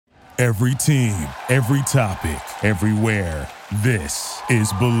Every team, every topic, everywhere. This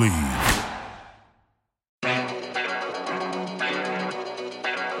is Believe.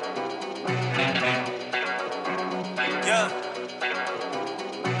 Yeah.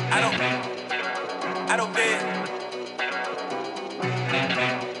 I don't bet.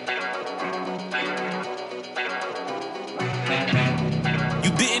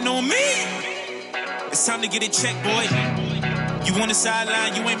 You betting on me? It's time to get it checked, boy. You on the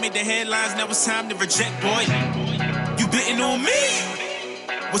sideline, you ain't made the headlines, now it's time to reject, boy. You betting on me?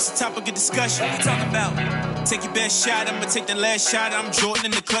 What's the topic of discussion? What we talking about? Take your best shot, I'ma take the last shot. I'm Jordan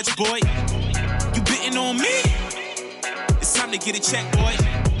in the clutch, boy. You betting on me? It's time to get it checked, boy.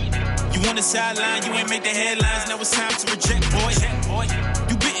 You on the sideline, you ain't made the headlines, now it's time to reject, boy.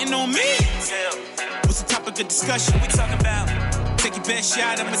 You betting on me? What's the topic of discussion? What we talking about? Take your best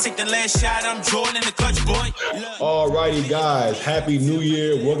shot, I'ma take the last shot. I'm Jordan in the clutch, boy. Alrighty, guys. Happy New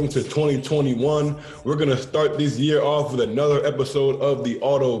Year. Welcome to 2021. We're going to start this year off with another episode of the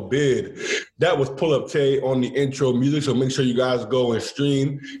Auto Bid. That was Pull Up Tay on the intro music, so make sure you guys go and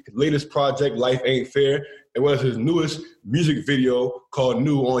stream his latest project, Life Ain't Fair, as well as his newest music video called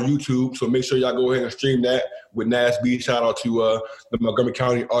New on YouTube. So make sure y'all go ahead and stream that with Nas B. Shout out to the Montgomery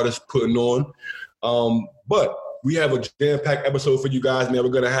County artist putting on. But we have a jam-packed episode for you guys, man. We're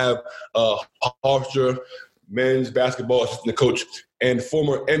going to have Hofstra men's basketball assistant coach and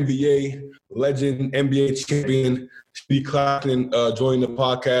former NBA legend, NBA champion, Speedy Claxton, joining the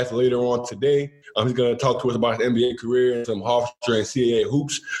podcast later on today. He's going to talk to us about his NBA career and some Hofstra and CAA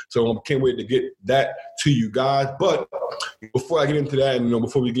hoops. So I can't wait to get that to you guys. But before I get into that, and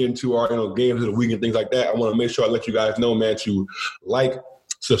before we get into our games of the week and things like that, I want to make sure I let you guys know, man, to like,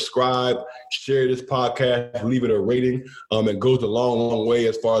 subscribe, share this podcast, leave it a rating. It goes a long, long way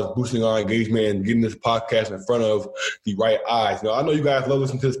as far as boosting our engagement and getting this podcast in front of the right eyes. Now, I know you guys love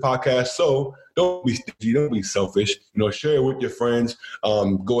listening to this podcast, so don't be stingy, don't be selfish. Share it with your friends.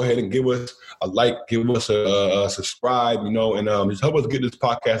 Go ahead and give us a like, give us a subscribe, and just help us get this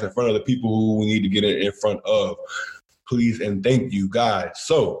podcast in front of the people who we need to get it in front of. Please and thank you, guys.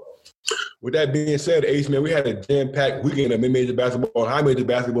 So, with that being said, Ace, man, we had a jam-packed weekend of mid-major basketball and high-major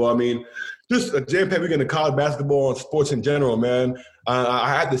basketball. I mean, just a jam-packed weekend of college basketball and sports in general, man. I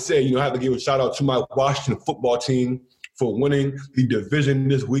have to say, I have to give a shout-out to my Washington football team for winning the division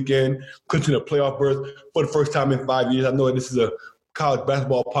this weekend, clinching a playoff berth for the first time in 5 years. I know this is a college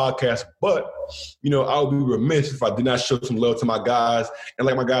basketball podcast, but, I would be remiss if I did not show some love to my guys. And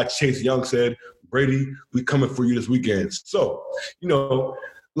like my guy Chase Young said, Brady, we coming for you this weekend. So,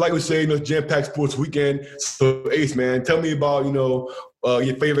 like we say, jam-packed sports weekend. So, Ace, man, tell me about, your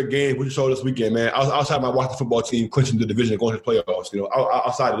favorite game, what you saw this weekend, man. Outside my Washington football team clinching the division and going to the playoffs,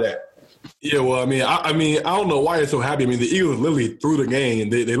 outside of that. Yeah, well, I don't know why you're so happy. The Eagles literally threw the game.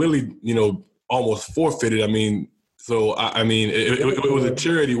 They literally, almost forfeited. It was a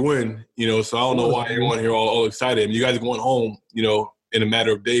charity win, so I don't know why everyone here all excited. You guys are going home, in a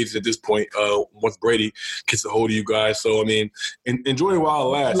matter of days at this point, once Brady gets a hold of you guys. So, enjoy it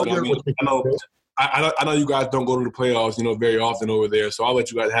while it lasts. I know you guys don't go to the playoffs, very often over there. So I'll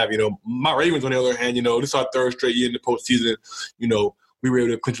let you guys have, my Ravens, on the other hand, this is our third straight year in the postseason. We were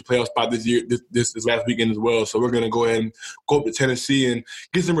able to clinch a playoff spot this year, this last weekend as well. So we're going to go ahead and go up to Tennessee and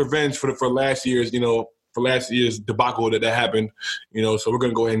get some revenge for last year's, for last year's debacle that happened, so we're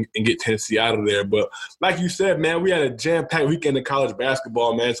going to go ahead and get Tennessee out of there. But like you said, man, we had a jam-packed weekend of college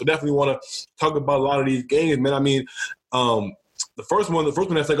basketball, man, so definitely want to talk about a lot of these games, man. The first one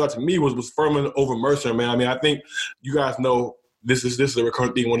that stuck out to me was Furman over Mercer, man. I think you guys know this is a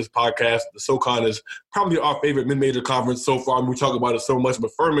recurrent theme on this podcast. The SoCon is probably our favorite mid-major conference so far. We talk about it so much,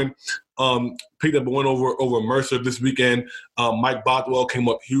 but Furman picked up a win over Mercer this weekend. Mike Bothwell came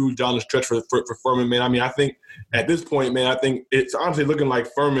up huge down the stretch for Furman, man. I think at this point, man, I think it's honestly looking like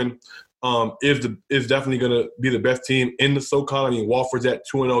Furman is definitely going to be the best team in the SoCon. Wofford's at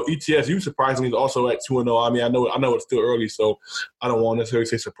 2-0. ETSU surprisingly is also at 2-0. I know it's still early, so I don't want to necessarily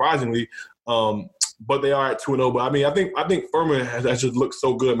say surprisingly. But they are at 2-0. But I think Furman has just looked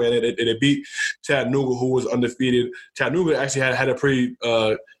so good, man. It beat Chattanooga, who was undefeated. Chattanooga actually had a pretty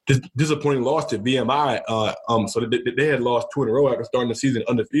disappointing loss to VMI. So they had lost 2 in a row after starting the season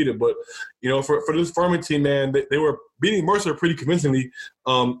undefeated. But for this Furman team, man, they were beating Mercer pretty convincingly.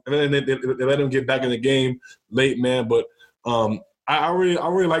 And then they let them get back in the game late, man. But I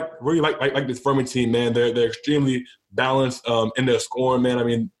really like this Furman team, man. They're extremely balanced in their scoring,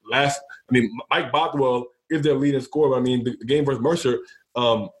 man. Mike Bothwell is their leading scorer. The game versus Mercer,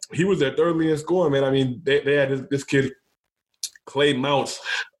 he was their third leading scorer, man. They had this kid, Clay Mounts,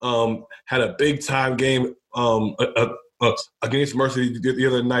 had a big time game against Mercy the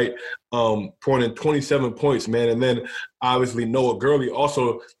other night, pouring in 27 points, man. And then obviously Noah Gurley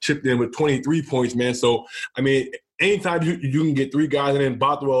also chipped in with 23 points, man. So, I mean, anytime you can get three guys, and then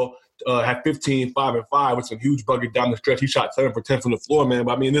Bothwell had 15, 5, and 5 with some huge bucket down the stretch. He shot 7 for 10 from the floor, man.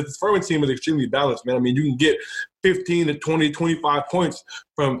 But, I mean, this Furman team is extremely balanced, man. I mean, you can get 15 to 20, 25 points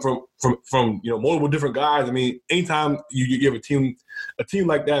from multiple different guys. I mean, anytime you give a team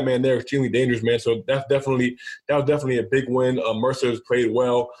like that, man, they're extremely dangerous, man. So that was definitely a big win. Mercer's played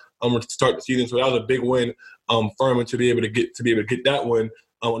well to start the season, so that was a big win. Furman to be able to get that win.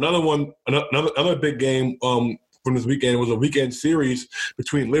 Another big game from this weekend was a weekend series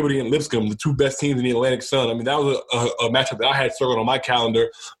between Liberty and Lipscomb, the two best teams in the Atlantic Sun. I mean, that was a matchup that I had circled on my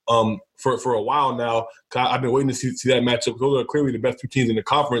calendar for a while now. I've been waiting to see that matchup. Those are clearly the best two teams in the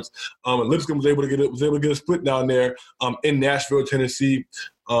conference. And Lipscomb was able to get a split down there in Nashville, Tennessee.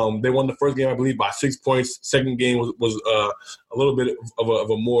 They won the first game, I believe, by 6 points. Second game was a little bit of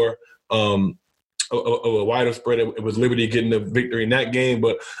a more of a wider spread. It was Liberty getting the victory in that game.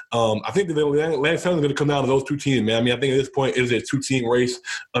 But I think the Atlantic Sun is going to come down to those two teams, man. I mean, I think at this point it is a two-team race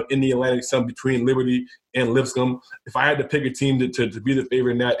in the Atlantic Sun between Liberty and Lipscomb. If I had to pick a team to be the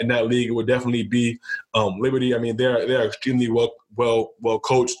favorite in that league, it would definitely be Liberty. I mean, they're extremely well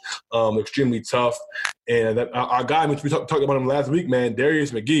coached, extremely tough. And our guy, which we talked about him last week, man,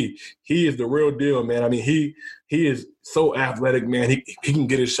 Darius McGee, he is the real deal, man. I mean, he is so athletic, man. He can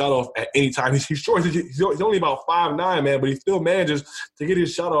get his shot off at any time. He's short. He's only about 5'9", man, but he still manages to get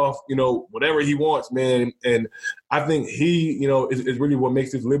his shot off, whatever he wants, man. And I think he, is really what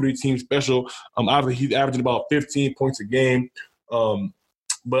makes this Liberty team special. Obviously, he's averaging about 15 points a game.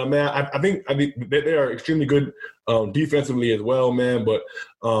 But, man, I think they are extremely good defensively as well, man. But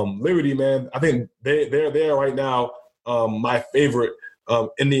Liberty, man, I think they're there right now, my favorite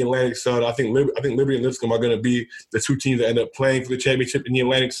in the Atlantic Sun. I think Liberty and Lipscomb are going to be the two teams that end up playing for the championship in the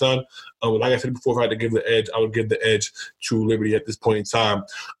Atlantic Sun. Like I said before, if I had to give the edge, I would give the edge to Liberty at this point in time.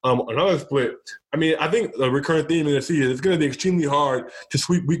 Another split, I mean, I think the recurrent theme in the season is it's going to be extremely hard to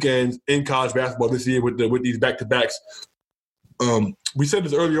sweep weekends in college basketball this year with these back-to-backs. We said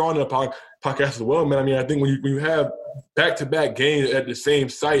this earlier on in the podcast as well, man. I mean, I think when you have back-to-back games at the same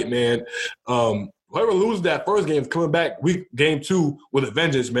site, man, whoever loses that first game is coming back game 2 with a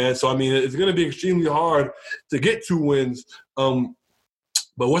vengeance, man. So, I mean, it's going to be extremely hard to get 2 wins.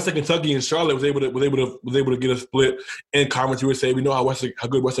 But Western Kentucky and Charlotte was able to get a split in Conference USA. We know how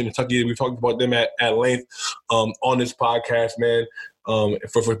good Western Kentucky is. We've talked about them at length on this podcast, man.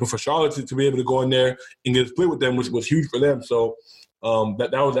 For Charlotte to be able to go in there and get a split with them was huge for them. So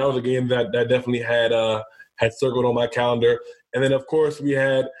that was a game that definitely had circled on my calendar. And then, of course, we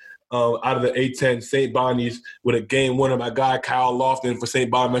had out of the A-10, St. Bonnie's with a game winner. My guy Kyle Lofton for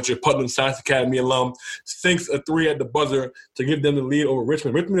St. Bonaventure, Putnam Science Academy alum, sinks a 3 at the buzzer to give them the lead over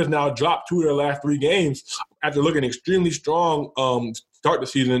Richmond. Richmond has now dropped 2 of their last 3 games after looking extremely strong start the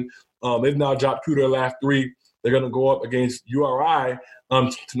season. They've now dropped 2 of their last 3. They're going to go up against URI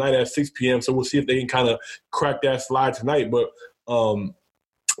tonight at 6 p.m. So we'll see if they can kind of crack that slide tonight. But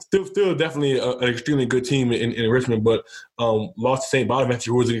still definitely an extremely good team in Richmond, but lost to St.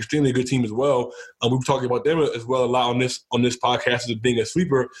 Bonaventure, who was an extremely good team as well. We were talking about them as well a lot on this podcast as being a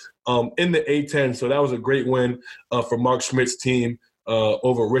sleeper in the A-10. So that was a great win for Mark Schmidt's team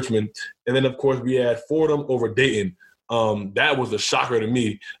over Richmond. And then, of course, we had Fordham over Dayton. That was a shocker to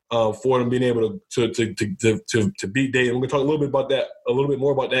me. Fordham being able to beat Dayton. We're gonna talk a little bit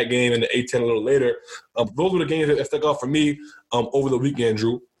more about that game in the A-10 a little later. Those were the games that stuck out for me over the weekend,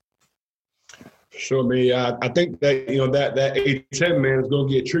 Drew. Sure, man. I think that that A-10, man, is gonna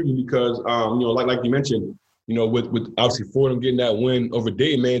get tricky because like you mentioned, with obviously Fordham getting that win over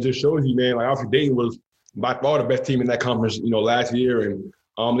Dayton, man, just shows you, man. Like obviously Dayton was by far the best team in that conference, last year, and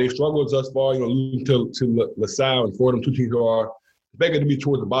they struggled thus far, losing to LaSalle and Fordham, two teams who are expected to be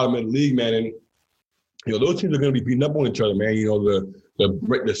towards the bottom of the league, man. And those teams are going to be beating up on each other, man.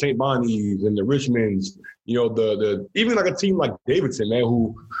 The St. Bonnie's and the Richmonds, the even like a team like Davidson, man,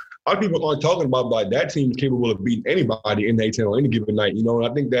 who a lot of people aren't talking about, but that team is capable of beating anybody in the A-10 on any given night. And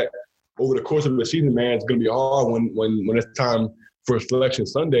I think that over the course of the season, man, it's going to be hard when it's time for Selection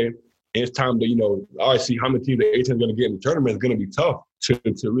Sunday and it's time to see how many teams the A-10 is going to get in the tournament. It's going to be tough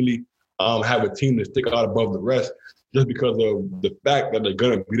to really have a team to stick out above the rest, just because of the fact that they're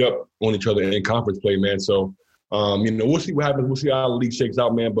going to beat up on each other in conference play, man. So, we'll see what happens. We'll see how the league shakes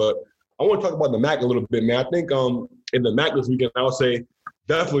out, man. But I want to talk about the MAC a little bit, man. I think in the MAC this weekend, I would say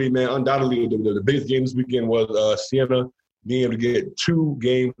definitely, man, undoubtedly the biggest game this weekend was Siena being able to get 2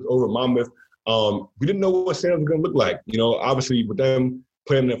 games over Monmouth. We didn't know what Siena was going to look like. Obviously with them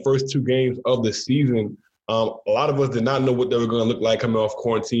playing the first 2 games of the season, A lot of us did not know what they were going to look like coming off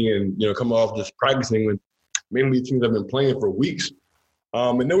quarantine and, coming off just practicing when mainly teams have been playing for weeks.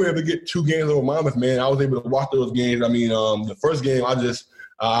 And then we were able to get 2 games over Monmouth, man. I was able to watch those games. I mean, the first game,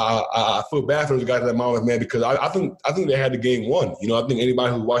 I feel bad for those guys at Monmouth, man, because I think they had the game won. I think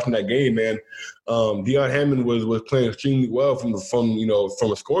anybody who's watching that game, man, Deion Hammond was playing extremely well from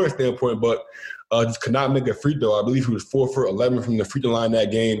a scoring standpoint, but just could not make a free throw. I believe he was 4 for 11 from the free throw line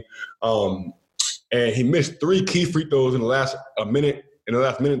that game, and he missed 3 key free throws in the last minute. In the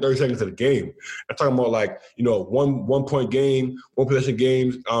last minute, 30 seconds of the game. I'm talking about one point game, one possession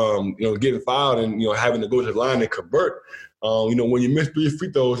games, getting fouled and, having to go to the line and convert. When you miss 3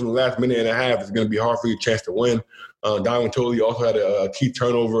 free throws in the last minute and a half, it's going to be hard for you a chance to win. Diamond Toley also had a key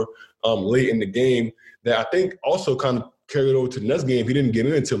turnover late in the game that I think also kind of carried over to the next game. He didn't get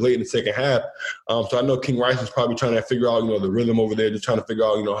in until late in the second half. So I know King Rice is probably trying to figure out, the rhythm over there, just trying to figure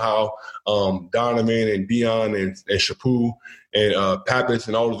out, how Donovan and Dion and Shapu and Pappas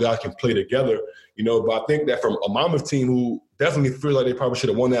and all those guys can play together, But I think that from a Monmouth team who definitely feel like they probably should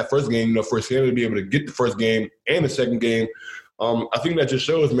have won that first game, for Siena to be able to get the first game and the second game, I think that just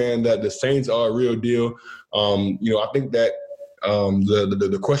shows, man, that the Saints are a real deal. I think that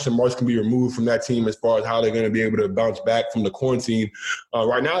the question marks can be removed from that team as far as how they're going to be able to bounce back from the quarantine.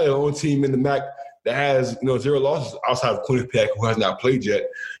 Right now, they're the only team in the MAC that has 0 losses outside of Quinnipiac, who has not played yet.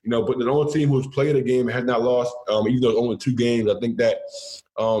 But the only team who's played a game and has not lost, even though it's only 2 games. I think that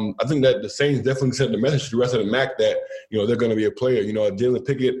the Saints definitely sent the message to the rest of the MAC that they're going to be a player. Jalen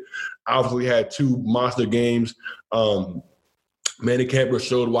Pickett obviously had 2 monster games. Manny Camper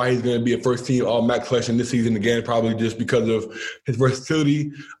showed why he's going to be a first-team All-MAC selection this season again, probably just because of his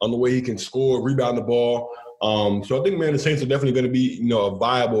versatility on the way he can score, rebound the ball. So I think, man, the Saints are definitely going to be, a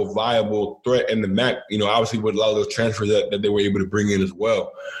viable threat in the MAC, obviously with a lot of those transfers that they were able to bring in as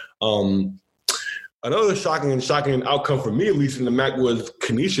well. Another shocking outcome for me, at least in the MAC, was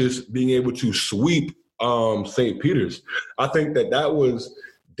Canisius being able to sweep St. Peter's. I think that was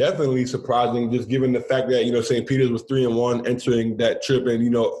definitely surprising, just given the fact that, St. Peter's was 3-1 entering that trip.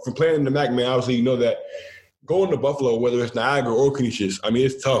 And, from playing in the MAC, man, obviously that going to Buffalo, whether it's Niagara or Canisius, I mean,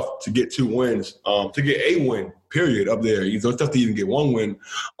 it's tough to get 2 wins, to get a win, period, up there. It's tough to even get 1 win.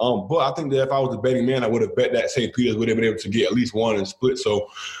 But I think that if I was a betting man, I would have bet that St. Peter's would have been able to get at least 1 and split. So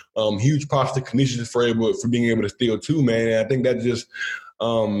huge props to Canisius for being able to steal 2, man. And I think that just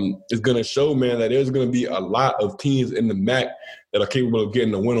is going to show, man, that there's going to be a lot of teams in the MAC that are capable of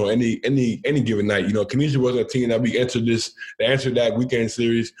getting a win on any given night. Canisius wasn't a team that we entered that weekend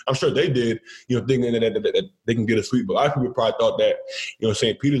series. I'm sure they did, thinking that they can get a sweep. But a lot of people probably thought that,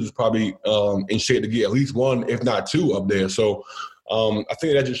 St. Peter's is probably in shape to get at least 1, if not 2, up there. So I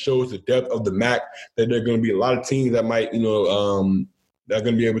think that just shows the depth of the MAC, that there are going to be a lot of teams that might, that are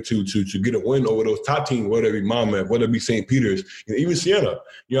going to be able to get a win over those top teams, whether it be Monmouth, whether it be St. Peter's, even Siena.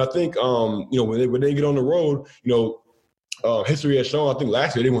 I think, when they get on the road, history has shown, I think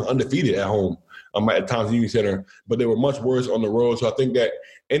last year they were undefeated at home at Thompson Union Center, but they were much worse on the road. So I think that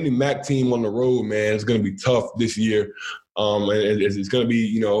any MAC team on the road, man, is going to be tough this year. And it's going to be,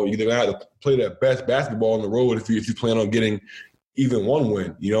 you're going to have to play their best basketball on the road if you plan on getting even 1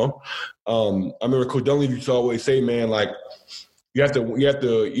 win, I remember Coach Dunleavy used to always say, man, like, you have to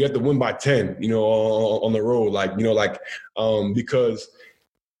win by 10, on the road, because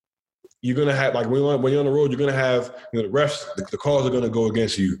you're going to have, like, when you're on the road, you're going to have, the refs, the calls are going to go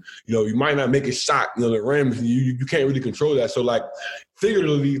against you. You might not make a shot, the rims, you can't really control that. So, like,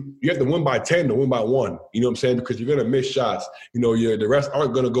 figuratively, you have to win by 10 to win by 1. You know what I'm saying? Because you're going to miss shots. The refs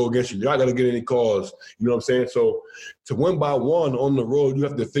aren't going to go against you. You're not going to get any calls. You know what I'm saying? So, to win by 1 on the road, you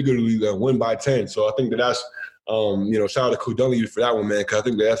have to figuratively win by 10. So, I think that's, shout out to Coach Dunleavy for that one, man, because I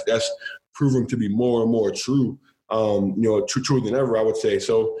think that's proving to be more and more true. True than ever, I would say.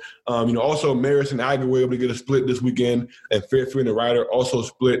 So, also Marist and Iger were able to get a split this weekend, and Fairfield and Ryder also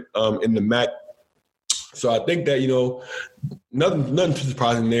split in the MAC. So I think that, nothing too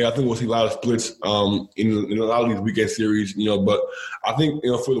surprising there. I think we'll see a lot of splits in a lot of these weekend series, but I think,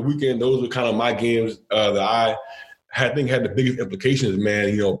 for the weekend, those were kind of my games that I think had the biggest implications,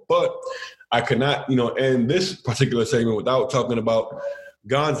 man, but I could not, end this particular segment without talking about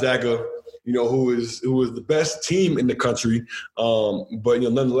Gonzaga, who is the best team in the country. But,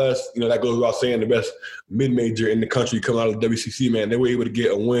 nonetheless, that goes without saying, the best mid-major in the country coming out of the WCC, man. They were able to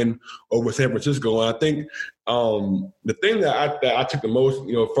get a win over San Francisco. And I think The thing that I took the most,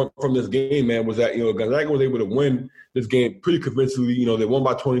 from this game, man, was that, Gonzaga was able to win this game pretty convincingly. They won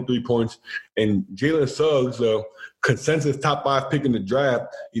by 23 points. And Jalen Suggs, the consensus top 5 pick in the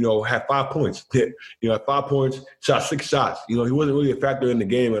draft, had 5 points. Had 5 points, shot 6 shots. He wasn't really a factor in the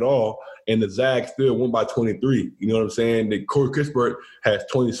game at all. And the Zags still won by 23. You know what I'm saying? Corey Kispert has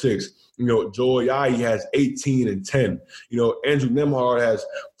 26. Joel Ayayi has 18 and 10. Andrew Nembhard has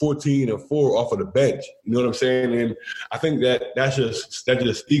 14 and 4 off of the bench. You know what I'm saying? And I think that just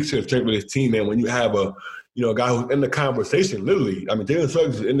speaks to the strength of this team, man. When you have a guy who's in the conversation, literally. I mean, Jalen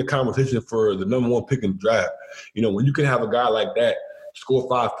Suggs is in the conversation for the number 1 pick in the draft. When you can have a guy like that score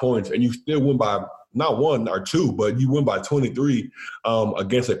 5 points and you still win by not 1 or 2, but you win by 23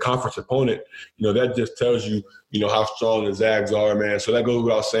 against a conference opponent, that just tells you, how strong the Zags are, man. So that goes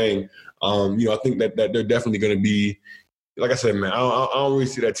without saying. I think that they're definitely going to be, like I said, man, I don't really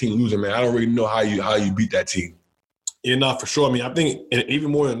see that team losing, man. I don't really know how you beat that team. Yeah, no, for sure. I mean, I think, and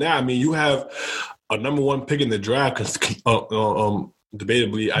even more than that, I mean, you have a number 1 pick in the draft, debatably,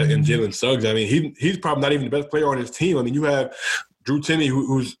 in Jalen Suggs. I mean, he's probably not even the best player on his team. I mean, you have Drew Timme,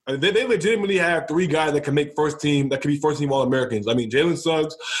 who's they legitimately have 3 guys that can make first team All-Americans. I mean, Jalen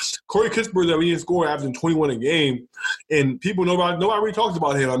Suggs, Corey Kispert, the leading scorer, averaging 21 a game, and nobody really talks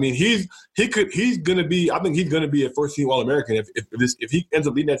about him. I mean, he's gonna be a first team All-American if he ends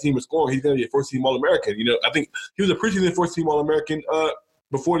up leading that team in scoring. He's gonna be a first team All-American. I think he was a preseason first team All-American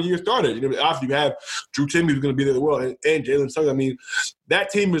before the year started. Obviously you have Drew Timme who's going to be there as well, and Jalen Suggs. I mean, that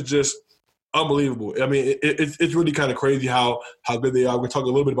team is just unbelievable. I mean, it's really kind of crazy how good they are. We're going to talk a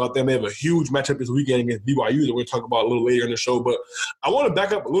little bit about them. They have a huge matchup this weekend against BYU that we're going to talk about a little later in the show. But I want to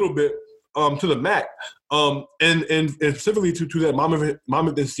back up a little bit to the MAC, and specifically to that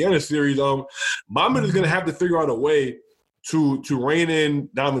Monmouth and Siena series. Monmouth is going to have to figure out a way to rein in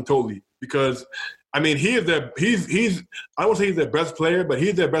Donovan Totley, because I mean, he's I won't say he's their best player, but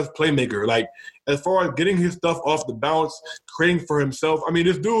he's their best playmaker. Like, as far as getting his stuff off the bounce, creating for himself. I mean,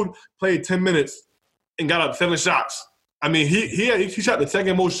 this dude played 10 minutes and got up 7 shots. I mean, he shot the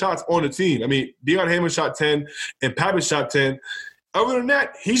second most shots on the team. I mean, Deion Hammond shot 10 and Pappas shot 10. Other than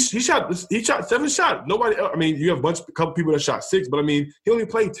that, he shot 7 shots. Nobody. I mean, you have a couple people that shot 6, but I mean, he only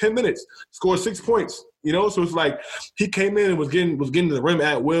played 10 minutes, scored 6 points. So it's like he came in and was getting to the rim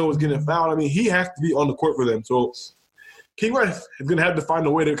at will, was getting fouled. I mean, he has to be on the court for them. So King West is going to have to find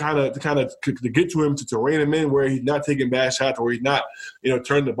a way to get to him to rein him in, where he's not taking bad shots, where he's not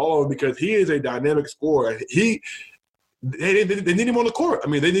turning the ball over, because he is a dynamic scorer. They need him on the court. I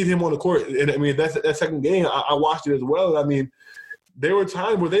mean, they need him on the court. And I mean, that second game, I watched it as well. I mean, there were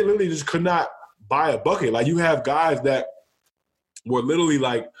times where they literally just could not buy a bucket. Like, you have guys that were literally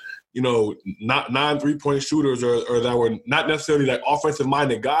like, not 9 3-point shooters or that were not necessarily like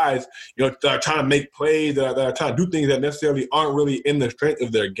offensive-minded guys, that are trying to make plays, that are trying to do things that necessarily aren't really in the strength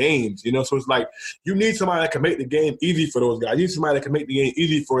of their games, So it's like, you need somebody that can make the game easy for those guys. You need somebody that can make the game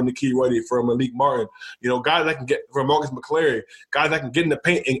easy for N'Keal Ruddy, for Malik Martin, guys that can get – for Marcus McClary, guys that can get in the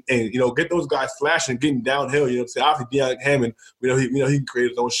paint and get those guys flashing, getting downhill, Obviously, Deion Hammond, he can create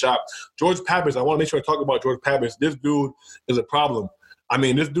his own shot. George Pappas, I want to make sure I talk about George Pappas. This dude is a problem. I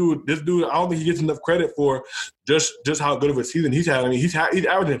mean, this dude, I don't think he gets enough credit for just how good of a season he's had. I mean, he's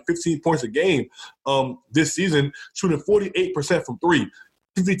averaging 15 points a game this season, shooting 48% from 3,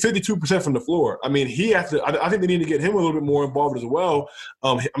 52% from the floor. I mean, he has to. I think they need to get him a little bit more involved as well.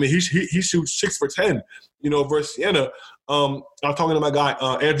 I mean, he shoots 6 for 10, versus Siena. I was talking to my guy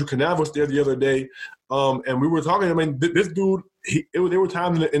Andrew Canavos there the other day, and we were talking. I mean, this dude. There were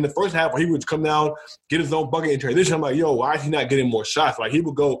times in the first half where he would come down, get his own bucket in transition. I'm like, yo, why is he not getting more shots? Like, he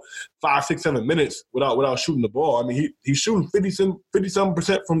would go 5, 6, 7 minutes without shooting the ball. I mean, he's shooting 57%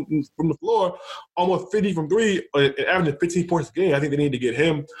 from the floor, almost 50 from 3, and averaging 15 points a game. I think they need to get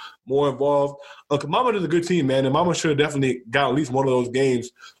him more involved. Mama is a good team, man, and Mama should have definitely got at least one of those games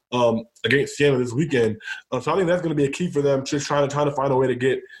against Siena this weekend. So I think that's going to be a key for them, just trying to find a way to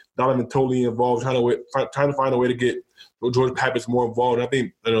get Donovan Totley involved, trying to find a way to get George Pappas more involved. I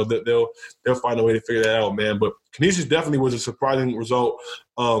think that they'll find a way to figure that out, man. But Canisius definitely was a surprising result.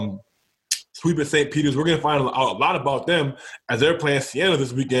 Sweeping St. Peter's. We're going to find out a lot about them as they're playing Siena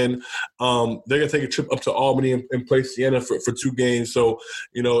this weekend. They're going to take a trip up to Albany and play Siena for 2 games. So,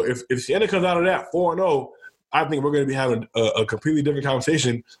 if Siena comes out of that 4-0, I think we're going to be having a completely different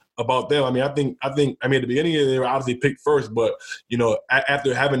conversation about them. I mean, at the beginning of the year, they were obviously picked first, but,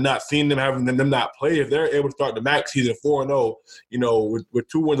 after having not seen them, having them not play, if they're able to start the MAC season 4-0, with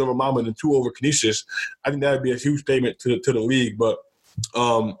 2 wins over Monmouth and 2 over Canisius, I think that would be a huge statement to the league. But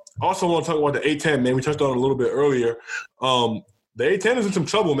also want to talk about the A-10, man. We touched on it a little bit earlier. the A-10 is in some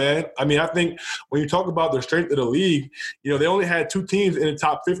trouble, man. I mean, I think when you talk about the strength of the league, they only had two teams in the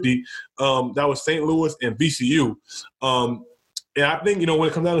top 50. That was St. Louis and VCU. And I think, when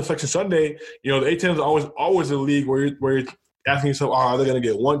it comes down to Selection Sunday, the A-10 is always a league where you're asking yourself, are they going to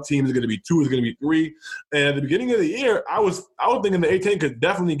get one team? Is it going to be two? Is it going to be three? And at the beginning of the year, I was thinking the A-10 could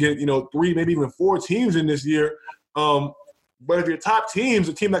definitely get, three, maybe even four teams in this year. But if your top teams,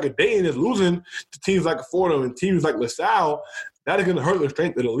 a team like a Dayton is losing to teams like Fordham and teams like LaSalle, that is going to hurt the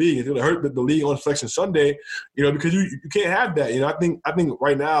strength of the league. It's going to hurt the league on Selection Sunday, because you can't have that. I think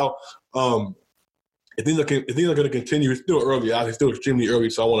right now, if things are going to continue, it's still early. It's still extremely early,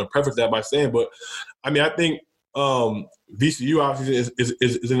 so I want to preface that by saying, but I think VCU obviously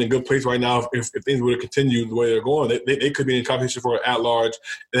is in a good place right now. If things were to continue the way they're going, they could be in competition for an at-large.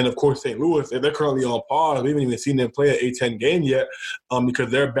 And then, of course, St. Louis, they're currently on pause. We haven't even seen them play an A-10 game yet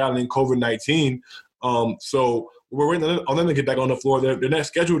because they're battling COVID-19. So we're waiting on them to get back on the floor. Their next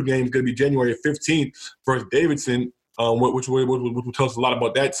scheduled game is going to be January 15th versus Davidson, which will tell us a lot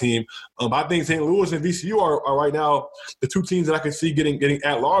about that team. I think St. Louis and VCU are right now the two teams that I can see getting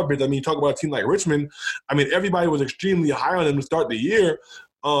at-large bids. I mean, you talk about a team like Richmond. I mean, everybody was extremely high on them to start the year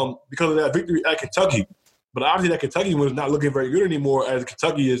because of that victory at Kentucky. But obviously that Kentucky one is not looking very good anymore, as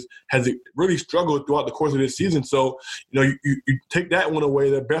Kentucky has really struggled throughout the course of this season. So, you take that one away.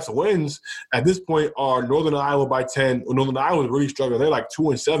 Their best wins at this point are Northern Iowa by 10. Northern Iowa is really struggling. They're like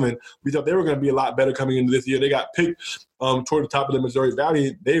 2-7. We thought they were going to be a lot better coming into this year. They got picked toward the top of the Missouri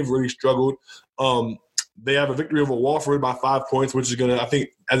Valley. They've really struggled. They have a victory over Wofford by 5 points, which is going to, I think,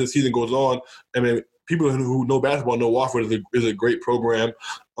 as the season goes on, I mean, people who know basketball know Wofford is a great program.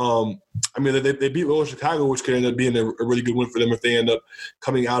 I mean, they beat Lower Chicago, which could end up being a really good win for them if they end up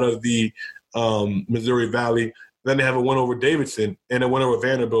coming out of the Missouri Valley. Then they have a win over Davidson and a win over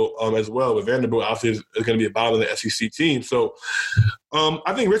Vanderbilt as well. But Vanderbilt obviously is going to be a bottom of the SEC team. So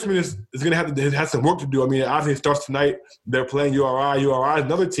I think Richmond is going to have some work to do. I mean, obviously it starts tonight. They're playing URI. URI is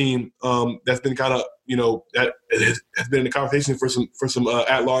another team that's been kind of, that has been in the conversation for some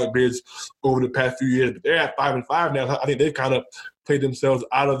at-large bids over the past few years. But they're at 5-5 now. I think they've kind of played themselves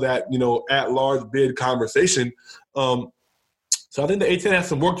out of that, at-large bid conversation. So I think the A-10 has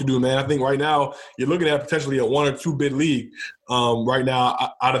some work to do, man. I think right now you're looking at potentially a 1 or 2 bid league right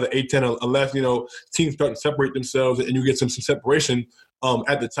now out of the A-10, unless, teams start to separate themselves and you get some separation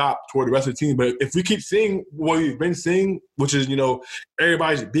at the top toward the rest of the team. But if we keep seeing what we've been seeing, which is,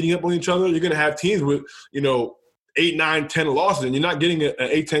 everybody's beating up on each other, you're going to have teams with, 8, 9, 10 losses, and you're not getting an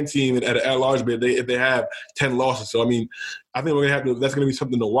A-10 team at an at-large bid if they have 10 losses. So, I mean, I think that's going to be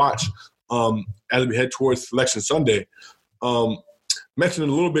something to watch as we head towards Selection Sunday. Mentioned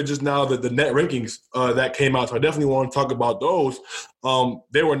a little bit just now that the net rankings that came out, so I definitely want to talk about those.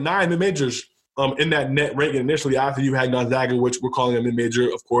 There were 9 mid-majors in that net ranking initially. After you had Gonzaga, which we're calling a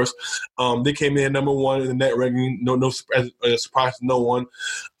mid-major, of course. They came in number 1 in the net ranking, no surprise to no one.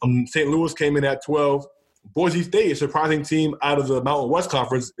 St. Louis came in at 12. Boise State, a surprising team out of the Mountain West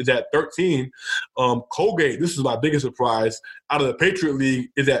Conference, is at 13. Colgate, this is my biggest surprise, out of the Patriot League,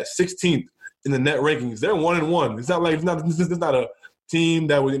 is at 16th in the net rankings. They're 1-1. It's not a team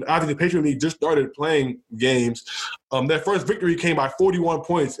that was obviously the Patriot League just started playing games. Their first victory came by 41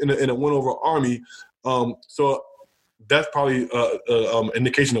 points in a win over Army. So that's probably an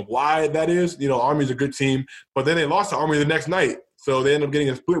indication of why that is. Army's a good team, but then they lost to Army the next night. So they end up getting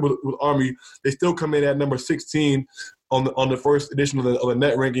a split with Army. They still come in at number 16 on the first edition of the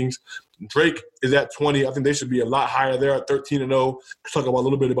net rankings. Drake is at 20. I think they should be a lot higher. They're at 13-0. We'll talk about a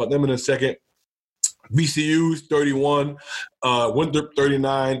little bit about them in a second. VCU's 31, Winthrop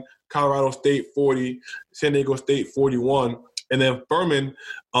 39, Colorado State 40, San Diego State 41, and then Furman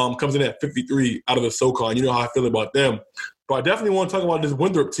comes in at 53 out of the SoCon. You know how I feel about them. But I definitely want to talk about this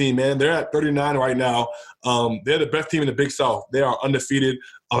Winthrop team, man. They're at 39 right now. They're the best team in the Big South. They are undefeated.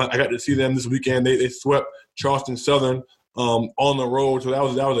 I got to see them this weekend. They swept Charleston Southern on the road, so that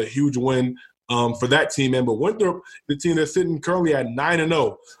was a huge win for that team, man. But Winthrop, the team that's sitting currently at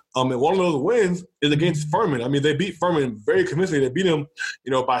 9-0. And one of those wins is against Furman. I mean, they beat Furman very convincingly. They beat them,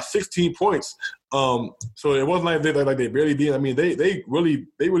 by 16 points. So it wasn't like they barely beat. I mean, they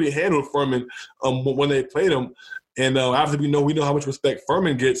really handled Furman when they played them. And after we know how much respect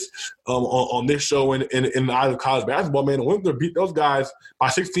Furman gets on this show and in the eyes of college basketball, man, Winthrop beat those guys by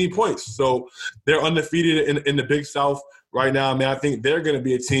 16 points. So they're undefeated in the Big South right now, man. I think they're going to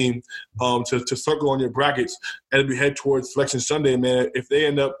be a team to circle on your brackets as we head towards Selection Sunday, man. If they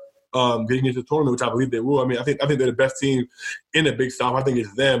end up getting into the tournament, which I believe they will, I mean, I think they're the best team in the Big South. I think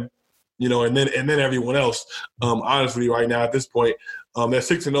it's them. and then everyone else. Honestly, right now at this point, they're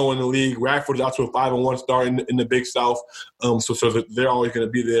 6-0 in the league. Radford is out to a 5-1 start in the Big South, so they're always going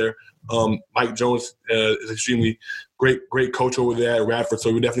to be there. Mike Jones is extremely great coach over there at Radford,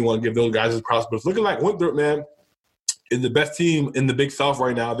 so we definitely want to give those guys his props. But it's looking like Winthrop, man, is the best team in the Big South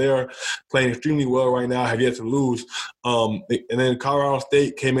right now. They're playing extremely well right now, have yet to lose. And then Colorado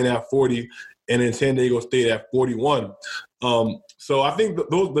State came in at 40, and then San Diego State at 41. So I think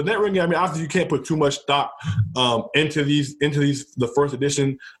the net ranking, I mean, obviously you can't put too much stock into the first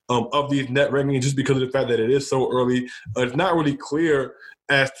edition of these net rankings just because of the fact that it is so early. It's not really clear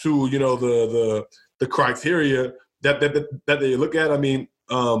as to, the criteria that they look at. I mean,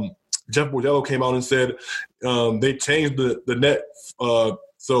 Jeff Bordello came out and said they changed the net.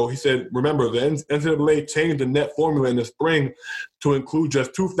 So he said, remember, the NCAA changed the net formula in the spring to include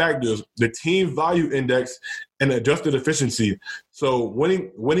just two factors, the team value index and adjusted efficiency. So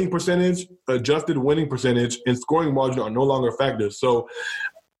winning percentage, adjusted winning percentage, and scoring margin are no longer factors. So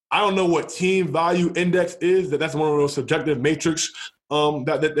I don't know what team value index is. That's one of those subjective matrix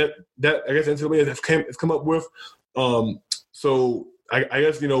that I guess NCAA has come up with. So I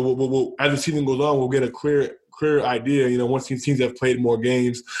guess, we'll as the season goes on, we'll get a clear idea. Once these teams have played more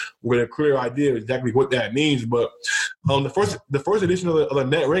games, we'll get a clear idea of exactly what that means. But the first edition of the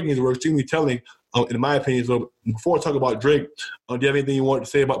net rankings were extremely telling, in my opinion. So before I talk about Drake, do you have anything you want to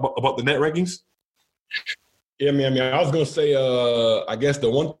say about the net rankings? Yeah, I mean, I was going to say, I guess the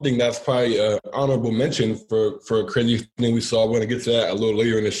one thing that's probably an honorable mention for a crazy thing we saw, we're going to get to that a little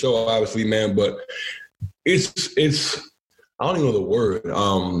later in the show, obviously, man, but it's I don't even know the word.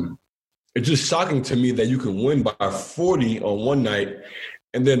 It's just shocking to me that you can win by 40 on one night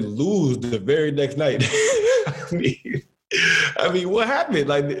and then lose the very next night. I mean, what happened?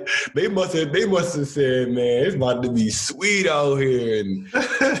 Like they must have said, man, it's about to be sweet out here. And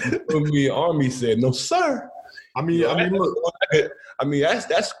Army said, no, sir. I mean, look. I mean,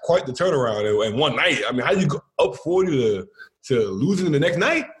 that's quite the turnaround in one night. I mean, how do you go up 40 to losing the next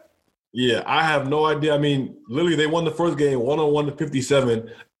night? Yeah, I have no idea. I mean, literally, they won the first game 101 to 57,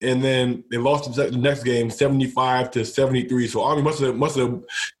 and then they lost the next game 75 to 73. So Army must have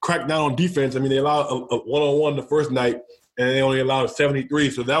cracked down on defense. I mean, they allowed a 1-on-1 the first night, and they only allowed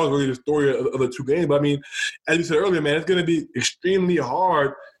 73. So that was really the story of the two games. But I mean, as you said earlier, man, it's going to be extremely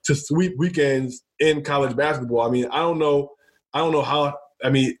hard to sweep weekends in college basketball. I mean, I don't know how. I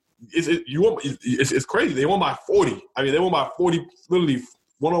mean, it's crazy. They won by 40. I mean, they won by 40, literally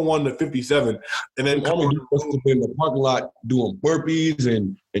 101 to 57, and then Army must have been in the parking lot doing burpees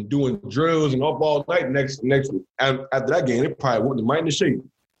and doing drills and up all night. Next after that game, they probably went right in the shape.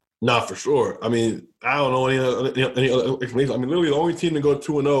 Nah, for sure. I mean, I don't know any other explanation. I mean, literally the only team to go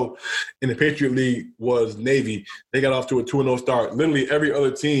 2-0 in the Patriot League was Navy. They got off to a 2-0 start. Literally every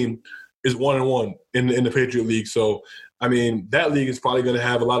other team is 1-1 in the Patriot League. So, I mean, that league is probably going to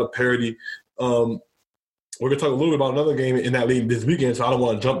have a lot of parity. We're going to talk a little bit about another game in that league this weekend, so I don't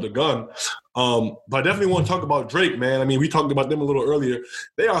want to jump the gun. But I definitely want to talk about Drake, man. I mean, we talked about them a little earlier.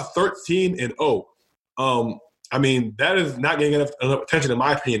 They are 13-0. I mean, that is not getting enough attention, in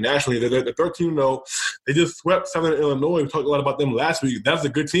my opinion, nationally. They're 13-0. They just swept Southern Illinois. We talked a lot about them last week. That's a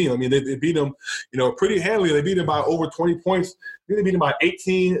good team. I mean, they beat them, pretty handily. They beat them by over 20 points. Then they beat them by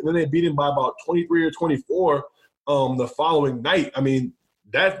 18. And then they beat them by about 23 or 24 the following night. I mean,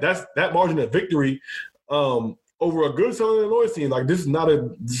 that margin of victory over a good Southern Illinois team. Like, this is not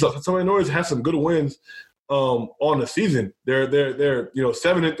Southern Illinois has some good wins on the season. They're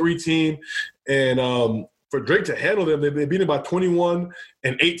 7-3 team, and for Drake to handle them, they beat them by 21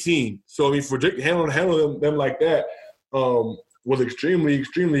 and 18. So I mean, for Drake to handle them like that was extremely.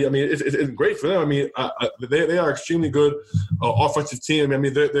 I mean, it's great for them. I mean, they are extremely good offensive team. I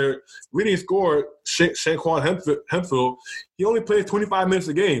mean, their leading scorer, Shanquan Hemphill, he only plays 25 minutes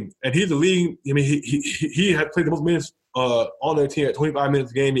a game, and he's the leading. I mean, he had played the most minutes on their team at 25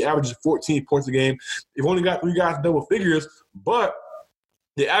 minutes a game. He averages 14 points a game. They've only got 3 guys double figures, but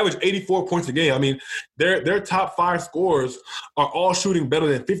they average 84 points a game. I mean, their top 5 scorers are all shooting better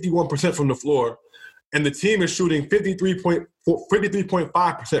than 51% from the floor. And the team is shooting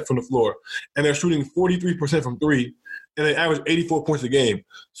 53.5% from the floor. And they're shooting 43% from 3. And they average 84 points a game.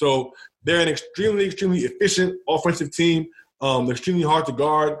 So they're an extremely, extremely efficient offensive team. They're extremely hard to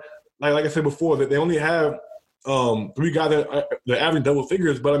guard. Like I said before, that they only have 3 guys that average double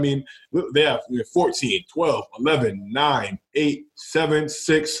figures. But, I mean, they have 14, 12, 11, 9, 8, 7,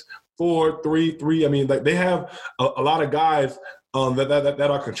 6, 4, 3, 3. I mean, like, they have a lot of guys that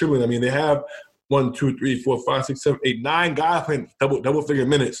are contributing. I mean, they have 1, 2, 3, 4, 5, 6, 7, 8, 9 guys playing double figure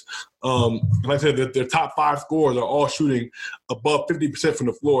minutes. Like I said, their top 5 scorers are all shooting above 50% from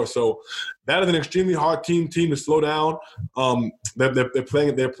the floor. So that is an extremely hard team to slow down. They're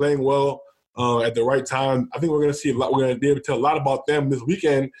playing well at the right time. I think we're going to see a lot. We're going to be able to tell a lot about them this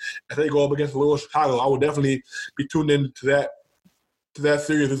weekend as they go up against Loyola Chicago. I will definitely be tuned in to that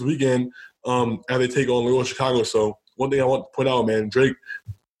series this weekend as they take on Loyola Chicago. So one thing I want to point out, man, Drake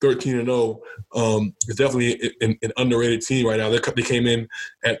 13-0 is definitely an underrated team right now. They came in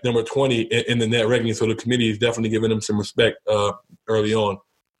at number 20 in the net ranking, so the committee is definitely giving them some respect early on.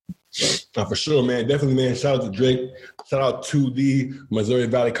 For sure, man. Definitely, man. Shout out to Drake. Shout out to the Missouri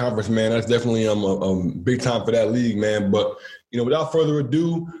Valley Conference, man. That's definitely big time for that league, man. But, without further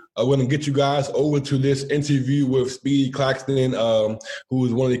ado, I'm going to get you guys over to this interview with Speedy Claxton, who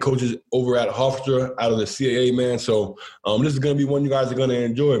is one of the coaches over at Hofstra out of the CAA, man. So this is going to be one you guys are going to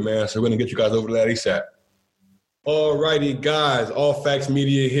enjoy, man. So we're going to get you guys over to that ASAP. All righty, guys. All Facts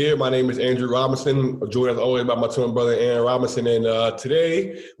Media here. My name is Andrew Robinson, joined as always by my twin brother, Aaron Robinson. And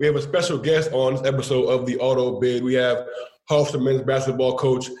today we have a special guest on this episode of the Auto Bid. We have Hofstra men's basketball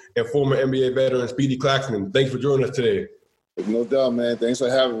coach and former NBA veteran, Speedy Claxton. Thanks for joining us today. No doubt, man. Thanks for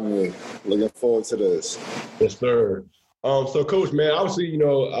having me. Looking forward to this. Yes, sir. So, Coach, man, obviously, a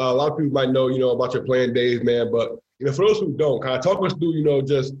lot of people might know, about your playing days, man. But, for those who don't, kind of talk us through,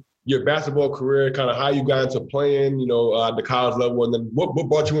 just your basketball career, kind of how you got into playing, at the college level, and then what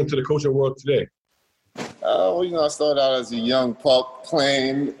brought you into the coaching world today? I started out as a young pup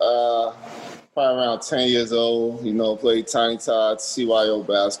playing, probably around 10 years old. Played Tiny Tots, CYO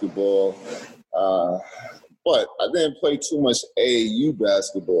basketball. But I didn't play too much AAU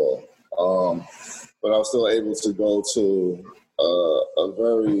basketball. But I was still able to go to a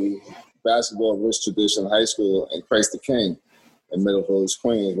very basketball-rich tradition high school in Christ the King in Middle Village,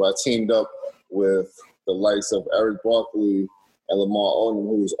 Queens, where I teamed up with the likes of Eric Barkley and Lamar Odom,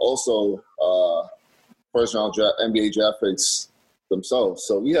 who was also first-round NBA draft picks themselves.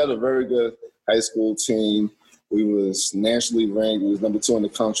 So we had a very good high school team. We was nationally ranked. We was number 2 in the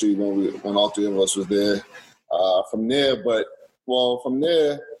country when all 3 of us was there. From there,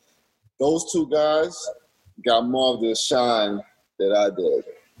 those 2 guys got more of the shine that I did.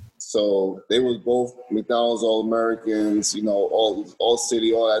 So they was both McDonald's All-Americans, all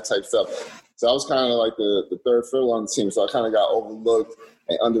city, all that type stuff. So I was kind of like the third fiddle on the team. So I kind of got overlooked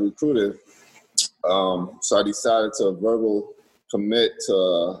and under-recruited. So I decided to verbal commit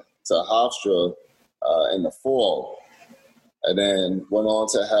to Hofstra in the fall. And then went on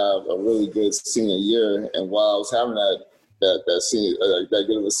to have a really good senior year. And while I was having that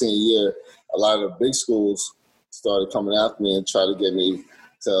good of a senior year, a lot of the big schools started coming after me and try to get me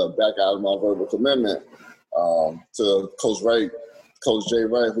to back out of my verbal commitment to Coach Jay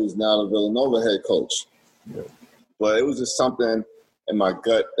Wright, who's now the Villanova head coach. Yeah. But it was just something in my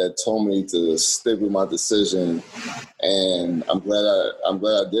gut that told me to stick with my decision, and I'm glad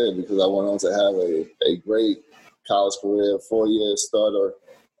I did, because I went on to have a great college career, 4-year starter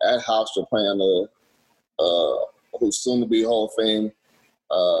at Hofstra, playing under who's soon to be Hall of Fame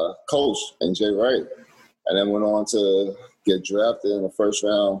coach and Jay Wright, and then went on to get drafted in the first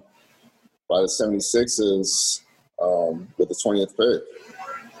round by the 76ers with the 20th pick,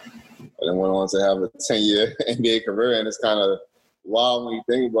 and then went on to have a 10-year NBA career. And it's kind of wild when you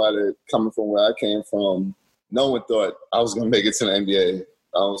think about it, coming from where I came from. No one thought I was going to make it to the NBA.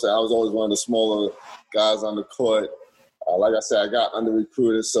 I was always one of the smaller guys on the court. Like I said, I got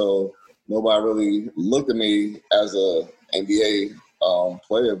under-recruited, so nobody really looked at me as a NBA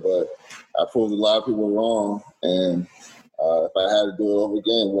player, but I proved a lot of people wrong, and if I had to do it over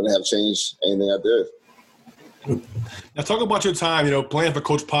again, it wouldn't have changed anything I did. Now, talk about your time, playing for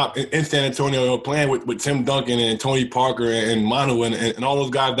Coach Pop in San Antonio, playing with Tim Duncan and Tony Parker and Manu and all those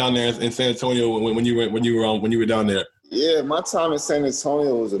guys down there in San Antonio when you were down there. Yeah, my time in San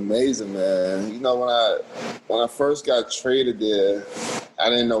Antonio was amazing, man. When I first got traded there, I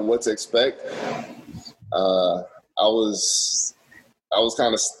didn't know what to expect. I was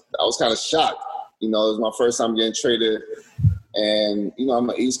kind of shocked. It was my first time getting traded. And, I'm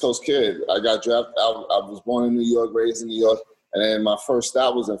an East Coast kid. I got drafted. I was born in New York, raised in New York. And then my first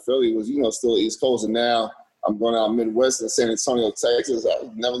stop was in Philly. It was, still East Coast. And now I'm going out Midwest in San Antonio, Texas.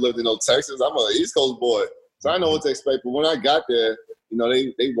 I've never lived in Texas. I'm an East Coast boy. So I know what to expect. But when I got there,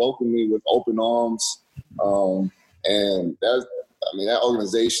 they welcomed me with open arms. And that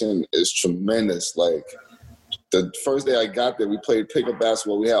organization is tremendous. Like, the first day I got there, we played pickup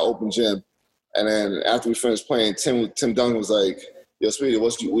basketball. We had open gym. And then after we finished playing, Tim Duncan was like, "Yo, Speedy,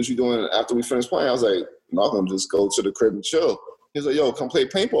 what you doing after we finished playing?" I was like, "Nothing, just go to the crib and chill." He was like, yo, come play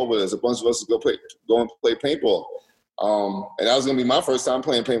paintball with us. A bunch of us go and play paintball. And that was going to be my first time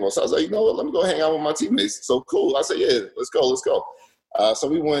playing paintball. So I was like, you know what, let me go hang out with my teammates. So cool. I said, yeah, let's go. So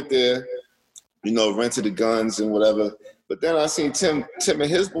we went there, rented the guns and whatever. But then I seen Tim and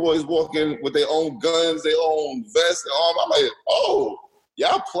his boys walking with their own guns, their own vests and arm. I'm like, oh,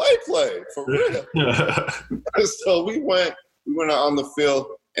 y'all play for real. So we went out on the field.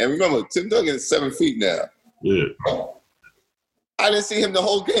 And remember, Tim Duncan is 7 feet now. Yeah. I didn't see him the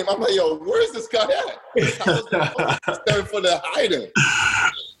whole game. I'm like, yo, where's this guy at? I was 7 foot to hide him.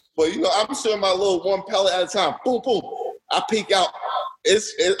 But, I'm shooting my little one pellet at a time. Boom, boom. I peek out.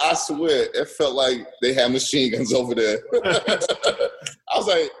 I swear, it felt like they had machine guns over there. I was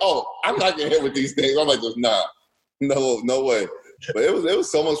like, oh, I'm not getting hit with these things. I'm like, nah, no way. But it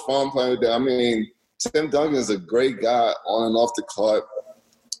was so much fun playing with them. I mean, Tim Duncan is a great guy on and off the court.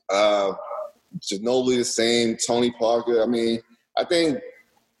 Ginobili the same, Tony Parker. I mean, I think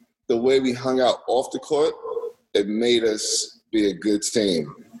the way we hung out off the court, it made us be a good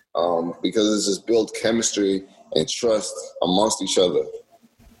team because it's just built chemistry and trust amongst each other.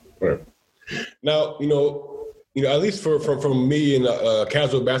 Right. Now, at least from me and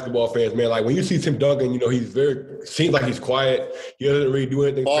casual basketball fans, man, like when you see Tim Duncan, he's seems like he's quiet. He doesn't really do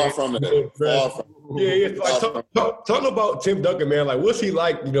anything. Far from it. Yeah. Like, talk about Tim Duncan, man. Like, what's he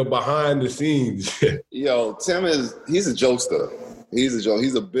like, behind the scenes? Yo, he's a jokester. He's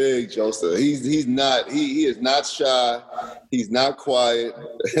a big jokester. He is not shy. He's not quiet.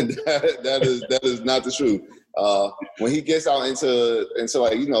 And that is not the truth. When he gets out into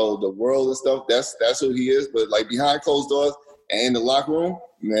like, the world and stuff, that's who he is. But like behind closed doors and in the locker room,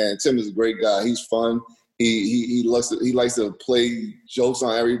 man, Tim is a great guy. He's fun. He likes to play jokes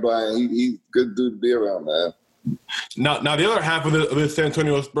on everybody. He's a good dude to be around, man. Now the other half of the San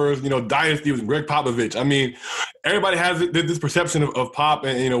Antonio Spurs, dynasty was Greg Popovich. I mean, everybody has this perception of Pop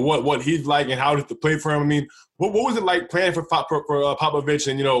and what he's like and how to play for him. I mean, what was it like playing for Popovich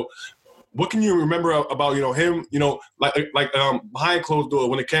and what can you remember about him? Like behind closed doors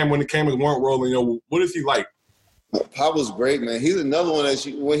when the cameras weren't rolling. What is he like? Pop was great, man. He's another one that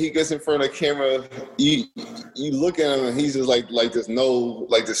when he gets in front of the camera, you look at him and he's just like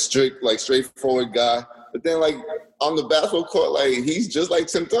this strict, like straightforward guy. But then like on the basketball court, like he's just like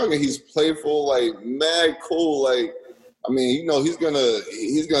Tim Duncan. He's playful, like mad cool. Like I mean, he's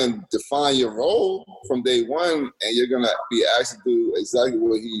gonna define your role from day one, and you're gonna be asked to do exactly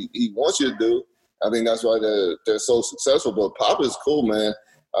what he wants you to do. I think that's why they're so successful. But Pop is cool, man.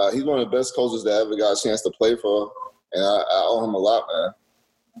 He's one of the best coaches that ever got a chance to play for, and I owe him a lot, man.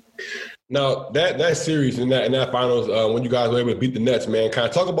 Now that series in that finals, when you guys were able to beat the Nets, man, kind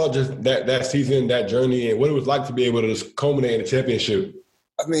of talk about just that season, that journey, and what it was like to be able to just culminate in a championship.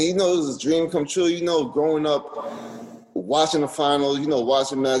 I mean, it was a dream come true. Growing up, watching the finals,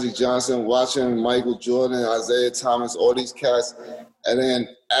 watching Magic Johnson, watching Michael Jordan, Isaiah Thomas, all these cats, and then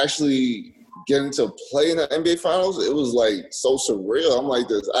actually getting to play in the NBA Finals, it was like so surreal. I'm like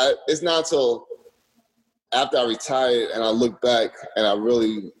this. It's not until after I retired and I look back and I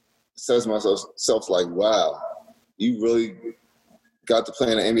really says to myself like, wow, you really got to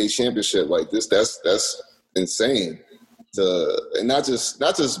play in an NBA championship like this. That's insane. And not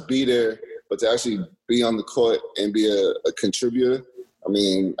just be there, but to actually be on the court and be a contributor. I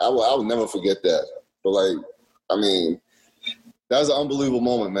mean, I will never forget that. But that was an unbelievable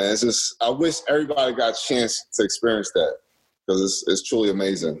moment, man. It's just I wish everybody got a chance to experience that because it's truly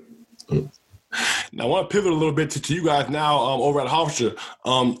amazing. Now, I want to pivot a little bit to you guys now over at Hofstra.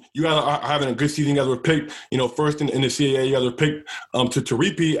 You guys are having a good season. You guys were picked, first in the CAA. You guys were picked to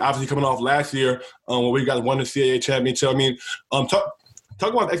repeat, obviously coming off last year where we guys won the CAA championship. I mean, talk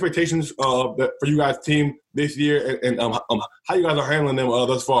about the expectations for you guys' team this year and how you guys are handling them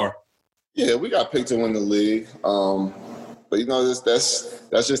thus far. Yeah, we got picked to win the league. But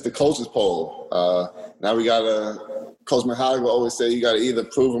that's just the coaches poll. Now we gotta. Coach Mahalik will always say you gotta either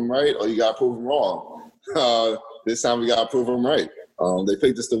prove them right or you gotta prove them wrong. This time we gotta prove them right. They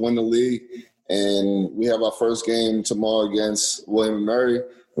picked us to win the league, and we have our first game tomorrow against William & Mary.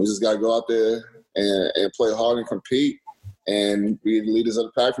 We just gotta go out there and play hard and compete, and be the leaders of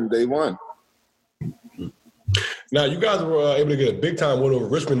the pack from day one. Now, you guys were able to get a big-time win over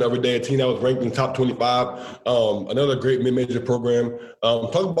Richmond the other day, a team that was ranked in the top 25, another great mid-major program.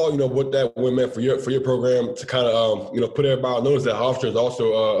 Talk about, what that win meant for your program to kind of, put everybody on notice that Hofstra is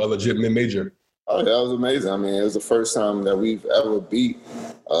also a legit mid-major. Oh, yeah, that was amazing. I mean, it was the first time that we've ever beat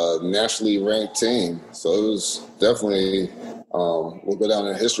a nationally ranked team. So it was definitely will go down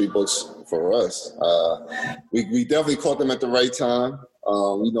in the history books for us. We definitely caught them at the right time.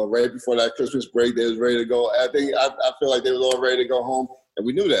 Right before that Christmas break, they was ready to go. I feel like they were all ready to go home, and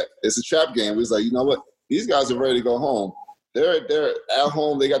we knew that. It's a trap game. We was like, you know what? These guys are ready to go home. They're at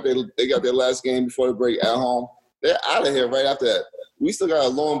home. They got their last game before the break at home. They're out of here right after that. We still got a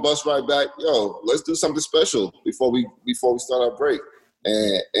long bus ride back. Yo, let's do something special before we start our break,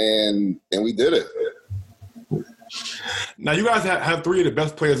 and we did it. Now you guys have three of the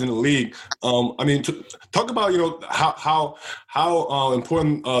best players in the league. Talk about how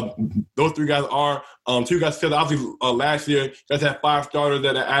important those three guys are. Two guys said obviously last year you guys had 5 starters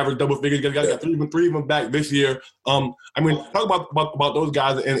that average double figures. You guys got three of them back this year. Talk about those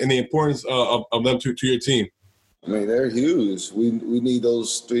guys and the importance of them to your team. They're huge. We need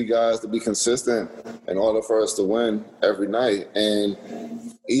those 3 guys to be consistent in order for us to win every night, and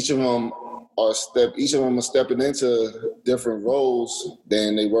each of them are stepping into different roles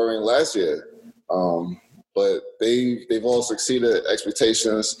than they were in last year. But they've all succeeded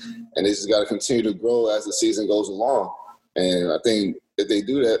expectations, and they just got to continue to grow as the season goes along. And I think if they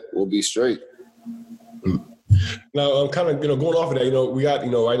do that, we'll be straight. Now, going off of that, we got,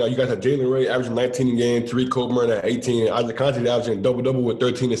 right now you guys have Jalen Ray averaging 19 a game, Tariq Coburn at 18, and Isaac Conte averaging double-double with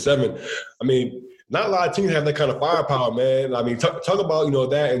 13 and 7. Not a lot of teams have that kind of firepower, man. Talk about,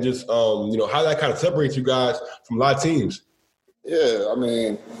 that and just, how that kind of separates you guys from a lot of teams. Yeah,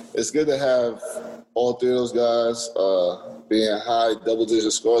 it's good to have all 3 of those guys being high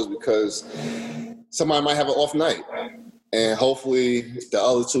double-digit scores because somebody might have an off night, and hopefully the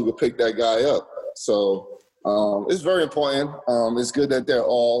other 2 could pick that guy up. So it's very important. It's good that they're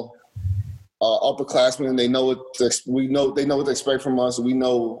all upperclassmen. They know what to expect from us. We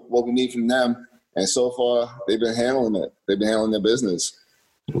know what we need from them. And so far, they've been handling it. They've been handling their business.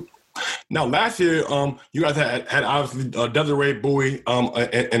 Now, last year, you guys had obviously Desiree Bowie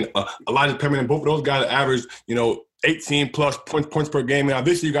and Elijah Perryman. Both of those guys averaged, 18-plus points per game. Now,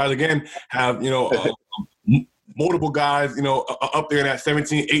 this year, you guys, again, have, multiple guys, up there in that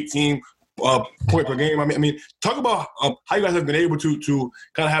 17, 18 point per game. Talk about how you guys have been able to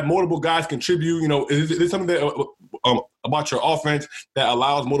kind of have multiple guys contribute. Is this something that about your offense that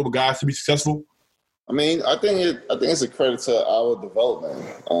allows multiple guys to be successful? I think it's a credit to our development.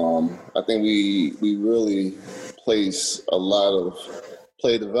 I think we really place a lot of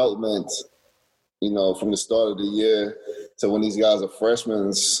play development, from the start of the year to when these guys are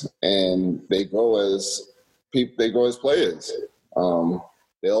freshmen and they grow as people. They grow as players.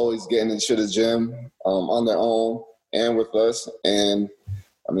 They're always getting into the gym on their own and with us. And,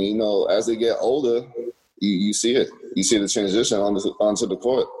 as they get older, you see it. You see the transition onto the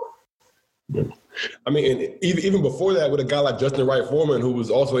court. Yeah. And even before that, with a guy like Justin Wright Foreman, who was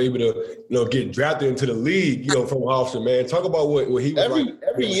also able to, get drafted into the league, from Austin, man. Talk about what he was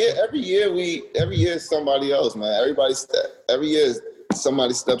every year is somebody else, man. Every year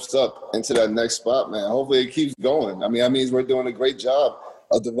somebody steps up into that next spot, man. Hopefully it keeps going. That means we're doing a great job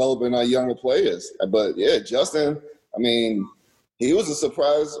of developing our younger players. But yeah, Justin, he was a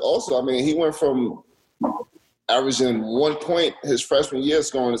surprise also. He went from averaging 1 point his freshman year,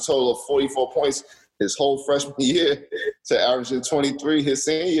 scoring a total of 44 points his whole freshman year, to averaging 23 his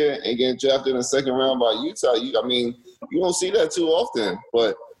senior year and getting drafted in the second round by Utah. You don't see that too often,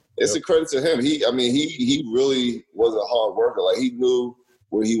 but it's a credit to him. He really was a hard worker. Like, he knew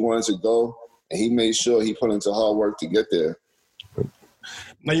where he wanted to go, and he made sure he put into hard work to get there.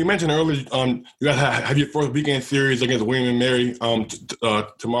 Now, you mentioned earlier you guys have your first weekend series against William & Mary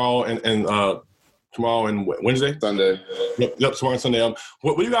tomorrow and Wednesday? Sunday. Yep, tomorrow and Sunday.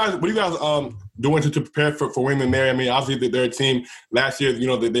 What are you guys doing to prepare for William & Mary? Obviously they're a team. Last year,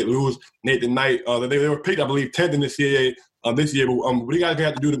 they lose Nathan Knight. They were picked, I believe, 10th in the CAA this year. But what do you guys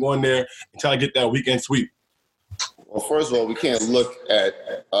have to do to go in there and try to get that weekend sweep? Well, first of all, we can't look at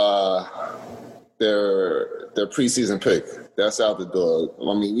their preseason pick. That's out the door.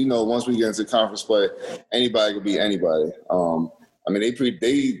 We know once we get into conference play, anybody could beat anybody.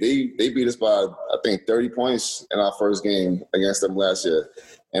 They beat us by, I think, 30 points in our first game against them last year.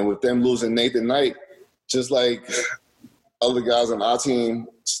 And with them losing Nathan Knight, just like other guys on our team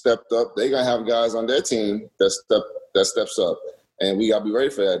stepped up, they're going to have guys on their team that steps up. And we got to be ready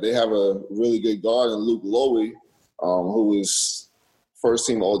for that. They have a really good guard in Luke Lowy, who was first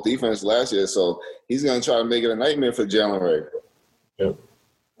team all defense last year. So he's going to try to make it a nightmare for Jalen Ray. Yep.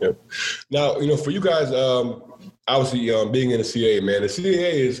 Now, for you guys, obviously being in the CAA, man, the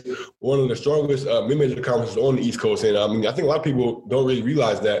CAA is one of the strongest mid-major conferences on the East Coast. And I think a lot of people don't really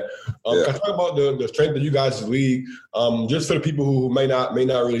realize that. Can I talk about the strength of you guys' league, just for the people who may not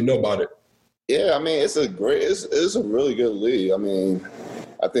really know about it? Yeah, it's a really good league.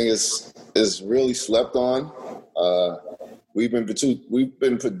 I think it's really slept on. we've been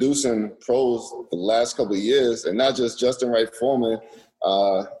producing pros the last couple of years, and not just Justin Wright Foreman.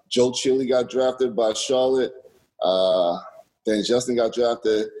 Joe Chile got drafted by Charlotte. Then Justin got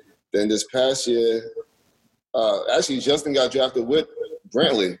drafted. Then this past year, actually Justin got drafted with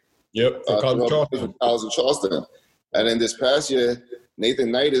Brantley. Yep, from College of Charleston. And then this past year,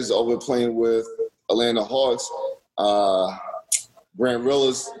 Nathan Knight is over playing with Atlanta Hawks. Grant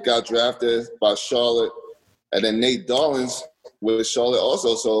Rillis got drafted by Charlotte, and then Nate Darlings with Charlotte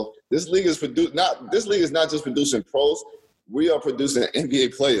also. So this league is not just producing pros. We are producing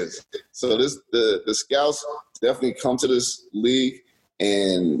NBA players. So the scouts definitely come to this league,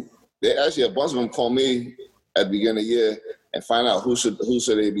 and they actually, a bunch of them call me at the beginning of the year and find out who should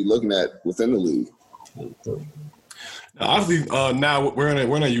they be looking at within the league. Now, obviously, now we're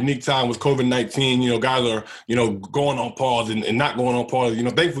in a unique time with COVID-19. You know, guys are going on pause and not going on pause. You know,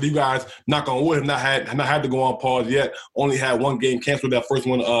 thankfully, you guys, knock on wood, have not had to go on pause yet. Only had one game canceled. That first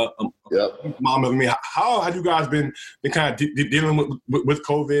one. Yep. Mom of me. How have you guys been kind of dealing with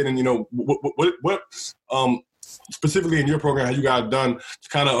COVID? And what specifically in your program have you guys done to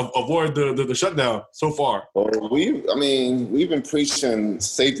kind of avoid the shutdown so far? Well, we've been preaching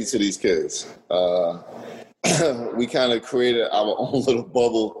safety to these kids. We kind of created our own little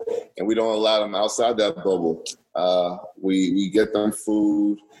bubble, and we don't allow them outside that bubble. We get them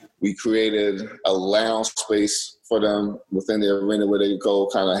food. We created a lounge space for them within the arena where they could go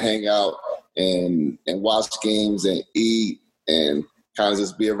kind of hang out and watch games and eat and kind of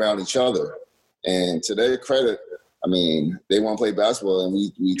just be around each other. And to their credit, I mean, they want to play basketball, and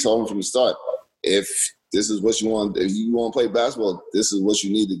we told them from the start, if this is what you want, if you want to play basketball, this is what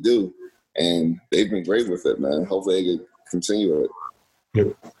you need to do. And they've been great with it, man. Hopefully they can continue it. Yeah.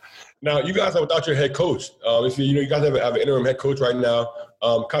 Now, you guys are without your head coach. You guys have an interim head coach right now.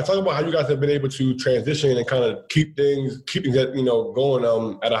 Kind of talk about how you guys have been able to transition and kind of keep things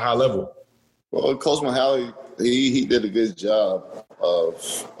going at a high level. Well, Coach Mahali, he did a good job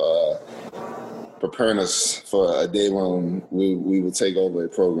of preparing us for a day when we would take over a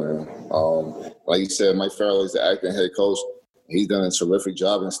program. Like you said, Mike Farrell is the acting head coach. He's done a terrific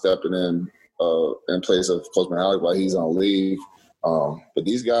job in stepping in place of Coach Mahali while he's on leave. But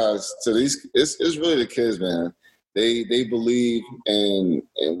these guys, it's really the kids, man. They believe in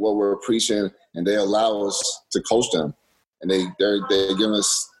what we're preaching, and they allow us to coach them, and they're giving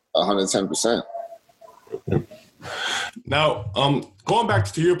us 110%. Now, going back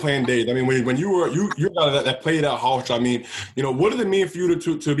to your playing days, I mean, when you're a guy that played at Hofstra, I mean, what does it mean for you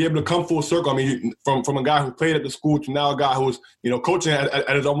to be able to come full circle? I mean, from a guy who played at the school to now a guy who's coaching at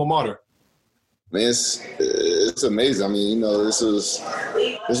his alma mater. Man, it's amazing. I mean, this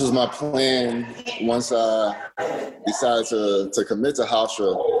was my plan once I decided to commit to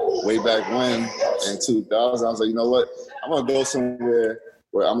Hofstra way back when in 2000. I was like, you know what? I'm gonna go somewhere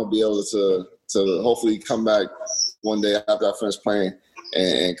where I'm gonna be able to hopefully come back one day after I finish playing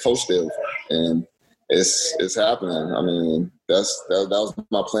and coach there. And it's happening. I mean, that was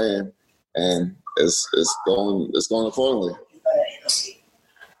my plan, and it's going accordingly.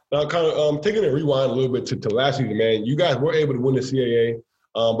 Now, kind of taking a rewind a little bit to last season, man, you guys were able to win the CAA,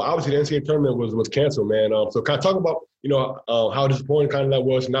 but obviously the NCAA tournament was canceled, man. So kind of talk about, how disappointing kind of that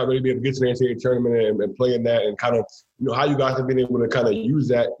was to not really be able to get to the NCAA tournament and play in that, and kind of, how you guys have been able to kind of use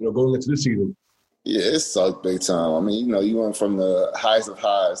that, going into this season. Yeah, it sucked big time. I mean, you went from the highest of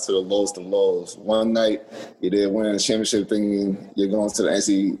highs to the lowest of lows. One night, you're there winning the championship thinking you're going to the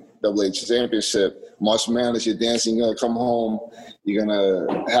NCAA championship. March Madness, you're dancing, you're going to come home, you're going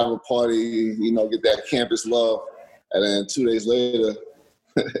to have a party, get that campus love. And then 2 days later,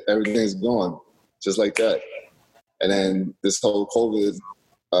 everything's gone, just like that. And then this whole COVID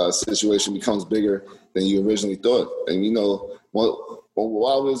situation becomes bigger than you originally thought. And, while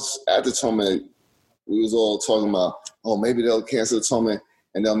I was at the tournament, we was all talking about, maybe they'll cancel the tournament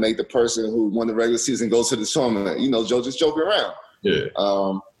and they'll make the person who won the regular season go to the tournament. Joe just joking around. Yeah.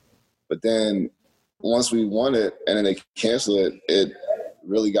 But then once we won it and then they canceled it, it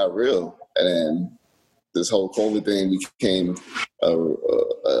really got real. And then this whole COVID thing became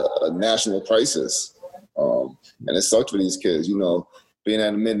a national crisis. And it sucked for these kids. Being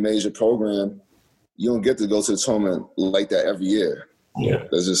at a mid-major program, you don't get to go to the tournament like that every year. Yeah,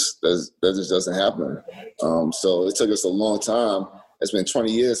 that just doesn't happen. So it took us a long time. It's been 20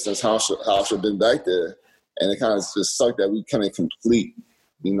 years since Hofstra been back there, and it kind of just sucked that we couldn't complete,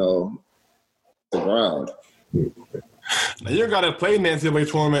 the ground. Now you're a guy that played in the NCAA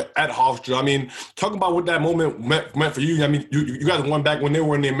tournament at Hofstra. I mean, talk about what that moment meant for you. I mean, you guys won back when they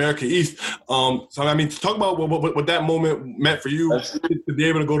were in the America East. So I mean, talk about what that moment meant for you to be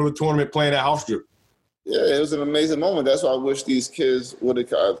able to go to the tournament playing at Hofstra. Yeah, it was an amazing moment. That's why I wish these kids would have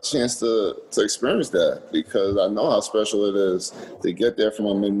got a chance to experience that, because I know how special it is to get there from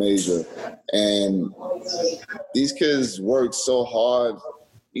a mid-major. And these kids worked so hard.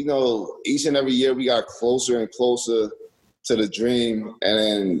 You know, each and every year we got closer and closer to the dream.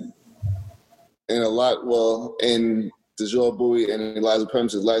 And in DeJour Bowie and Elijah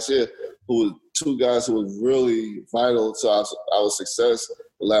Premises last year, who were two guys who were really vital to our success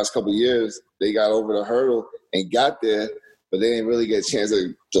the last couple of years, they got over the hurdle and got there, but they didn't really get a chance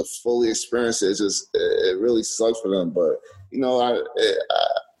to fully experience it. It really sucks for them. But, you know,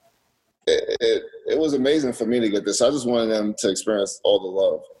 it was amazing for me to get this. I just wanted them to experience all the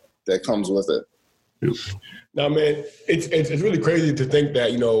love that comes with it. Now, man, it's really crazy to think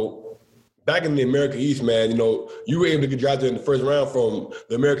that, you know, back in the America East, man, you know, you were able to get drafted in the first round from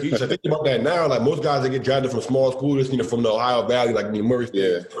the America East. I think about that now, like most guys that get drafted from small schools, you know, from the Ohio Valley, like the Murray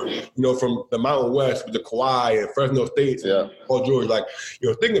State, you know, from the Mountain West with the Kauai and Fresno State, and Paul George, like, you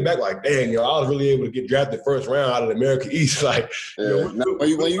know, thinking back, like, dang, you know, I was really able to get drafted first round out of the America East. Like, you know,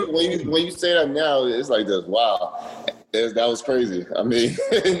 when you say that now, it's like this, wow. That was crazy. I mean,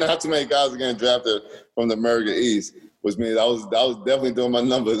 not too many guys are getting drafted from the America East, which means I was definitely doing my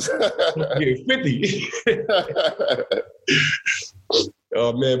numbers. Yeah, 50.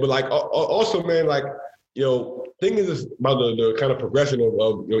 Oh, man. But, like, also, man, like, you know, thinking this about the kind of progression of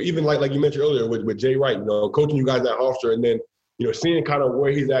you know, even like you mentioned earlier with Jay Wright, you know, coaching you guys at Hofstra, and then, you know, seeing kind of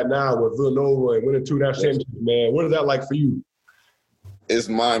where he's at now with Villanova and winning 2 national championships, man. What is that like for you? It's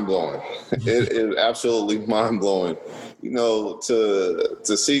mind-blowing. It is absolutely mind-blowing. You know,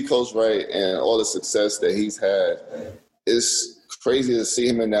 to see Coach Wright and all the success that he's had, it's crazy to see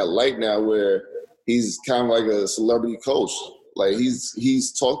him in that light now where he's kind of like a celebrity coach. Like,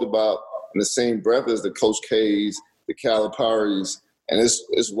 he's talked about in the same breath as the Coach K's, the Caliparis, and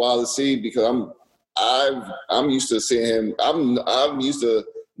it's wild to see because I'm used to seeing him. I'm used to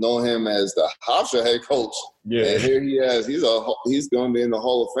knowing him as the Hofstra head coach. Yeah. And here he is. He's going to be in the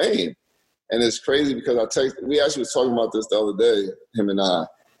Hall of Fame. And it's crazy because we actually was talking about this the other day, him and I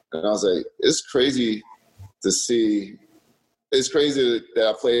was like, it's crazy to see. It's crazy that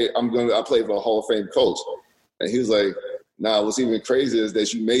I play for a Hall of Fame coach. And he was like, nah, what's even crazier is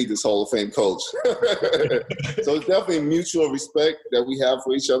that you made this Hall of Fame coach. So it's definitely mutual respect that we have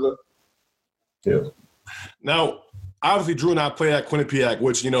for each other. Yeah. Now, obviously, Drew and I played at Quinnipiac,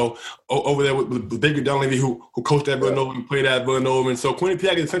 which, you know, over there with Baker Dunleavy, who coached at Villanova and played at Villanova. And so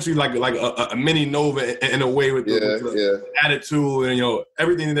Quinnipiac is essentially like a mini Nova in a way with the attitude and, you know,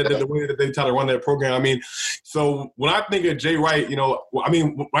 everything the way that they try to run their program. I mean, so when I think of Jay Wright, you know, I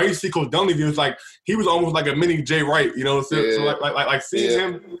mean, when I used to see Coach Dunleavy, it was like he was almost like a mini Jay Wright, you know. So like seeing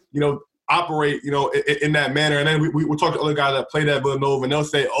him, you know, operate, you know, in that manner. And then we talk to other guys that played at Villanova, and they'll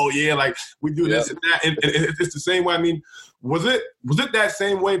say, oh, yeah, like, we do this and that. And it's the same way. I mean, was it that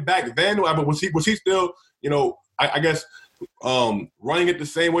same way back then? I mean, was he still, you know, I guess, running it the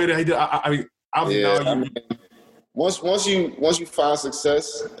same way that he did? I mean, obviously now once you find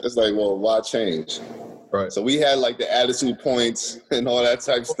success, it's like, well, why change? Right. So we had, like, the attitude points and all that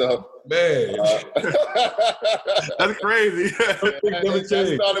type stuff. Man. That's crazy.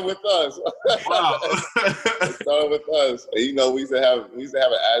 That started with us. Wow. It started with us. And, you know, we used to have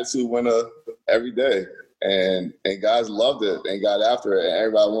an attitude winner every day. And guys loved it and got after it. And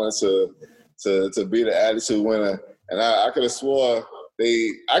everybody wanted to be the attitude winner. And I could have swore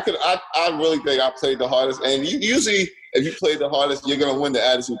I really think I played the hardest. And usually if you played the hardest, you're going to win the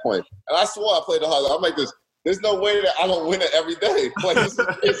attitude point. And I swore I played the hardest. I'm like this. There's no way that I don't win it every day. Like, this is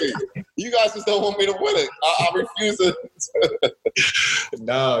crazy. You guys just don't want me to win it. I refuse to.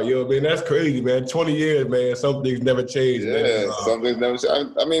 No, yo, man, that's crazy, man. 20 years, man. Some things never change, man. Yeah, some things never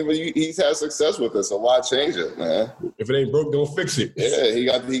change. I mean, but he's had success with it, so why change it, man? If it ain't broke, don't fix it. Yeah, he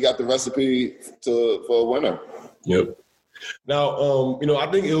got the recipe for a winner. Yep. Now, you know, I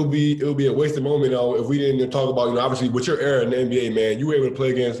think it'll be a wasted moment, if we didn't talk about, you know, obviously with your era in the NBA, man, you were able to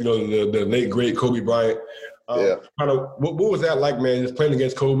play against, you know, the late great Kobe Bryant. Kind of, what was that like, man? Just playing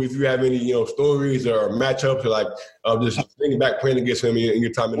against Kobe. If you have any, you know, stories or matchups, or like just thinking back playing against him in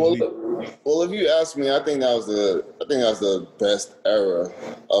your time in the league. Well, if you ask me, I think that was the best era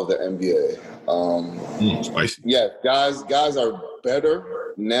of the NBA. Spicy. Yeah, guys are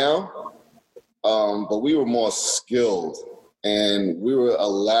better now, but we were more skilled and we were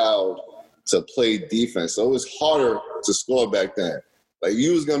allowed to play defense. So it was harder to score back then. Like, if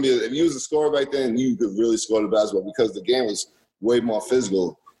you was a scorer back then, you could really score the basketball because the game was way more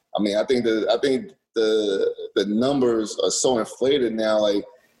physical. I mean, I think the numbers are so inflated now. Like,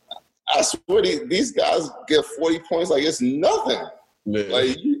 I swear these guys get 40 points like it's nothing.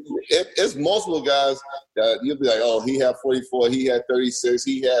 Like it's multiple guys that you'll be like, oh, he had 44, he had 36,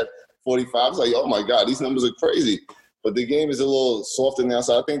 he had 45. It's like, oh my God, these numbers are crazy. But the game is a little softer now.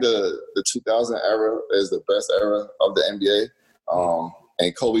 So I think the 2000 era is the best era of the NBA.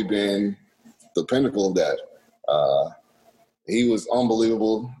 And Kobe being the pinnacle of that. He was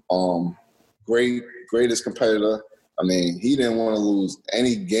unbelievable. Greatest competitor. I mean, he didn't want to lose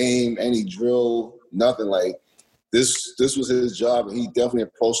any game, any drill, nothing. Like this was his job, and he definitely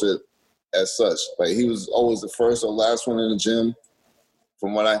approached it as such. Like he was always the first or last one in the gym.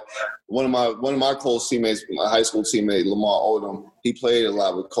 From one of my close teammates, my high school teammate Lamar Odom, he played a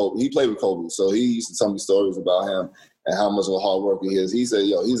lot with Kobe. He played with Kobe, so he used to tell me stories about him and how much of a hard worker he is. He said,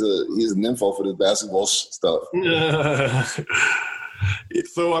 "Yo, he's an nympho for this basketball stuff."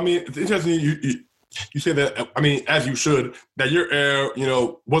 So I mean, it's interesting. You say that. I mean, as you should, that your era,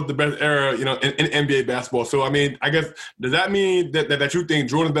 was the best era, in NBA basketball. So I mean, I guess does that mean that you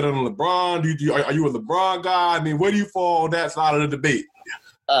think Jordan's better than LeBron? Are you a LeBron guy? I mean, where do you fall on that side of the debate?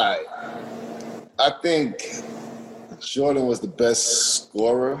 All right, I think Jordan was the best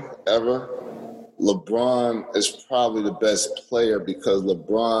scorer ever. LeBron is probably the best player because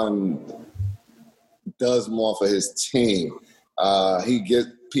LeBron does more for his team. He gets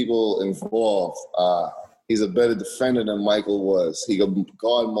people involved. He's a better defender than Michael was. He can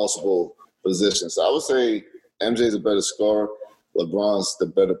guard multiple positions. So I would say MJ's a better scorer. LeBron's the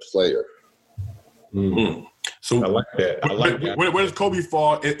better player. Mm-hmm. So I like that. Where does Kobe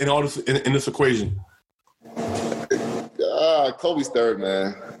fall in all this in this equation? Kobe's third,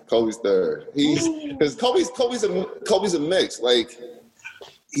 man. Kobe's third. Because Kobe's a mix. Like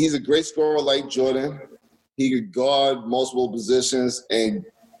he's a great scorer like Jordan. He could guard multiple positions and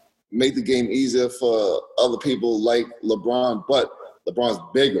make the game easier for other people like LeBron, but LeBron's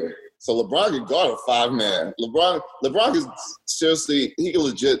bigger. So LeBron can guard a 5-man. LeBron can seriously, he can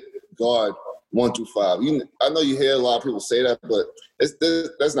legit guard 1 through 5. I know you hear a lot of people say that, but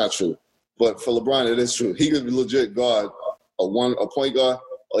that's not true. But for LeBron, it is true. He could legit guard a point guard,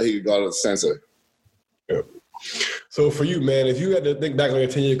 or he could guard a center. Yeah. So for you, man, if you had to think back on your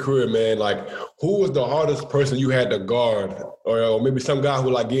 10-year career, man, like who was the hardest person you had to guard, or maybe some guy who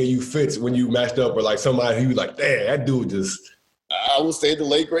like gave you fits when you matched up, or like somebody who was like, damn, that dude just. I would say the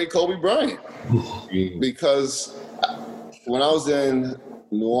late great Kobe Bryant, because when I was in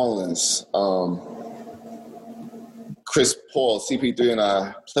New Orleans, Chris Paul, CP3, and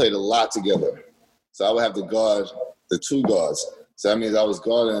I played a lot together. So I would have to guard the two guards. So that means I was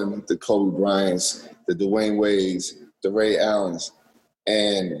guarding the Kobe Bryants, the Dwayne Wades, the Ray Allens.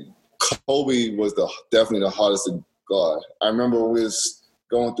 And Kobe was definitely the hardest to guard. I remember we was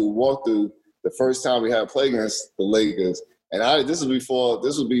going through walkthrough the first time we had to play against the Lakers. And this was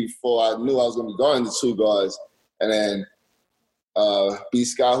before I knew I was going to be guarding the two guards. And then B.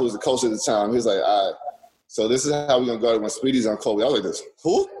 Scott, who was the coach at the time, he was like, all right, so this is how we're going to guard it when Speedy's on Kobe. I was like, this,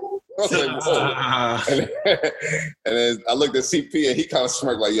 who? I was like, whoa. And then I looked at CP and he kind of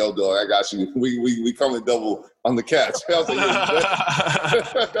smirked like, yo, dog, I got you. We coming double on the catch. I was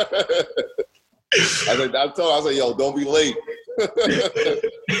like, I told him, yo, don't be late.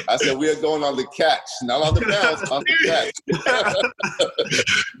 I said, we are going on the catch, not on the bounce, on the catch.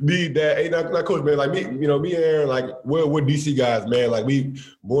 Need that. Hey, now, Coach, man, like me and Aaron, like we're DC guys, man. Like we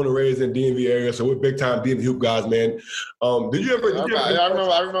born and raised in DMV area, so we're big time DMV hoop guys, man. Did you ever?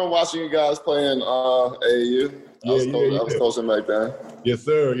 I remember watching you guys playing AAU. I was coaching back then. Yes,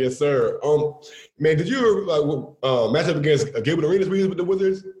 sir. Yes, sir. Man, did you ever match up against Gilbert Arenas with the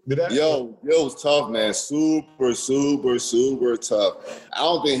Wizards? Did that? Yo, it was tough, man. Super, super, super tough. I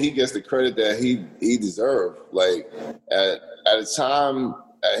don't think he gets the credit that he deserved. Like at a time,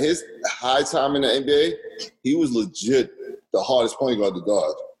 at his high time in the NBA, he was legit the hardest point guard to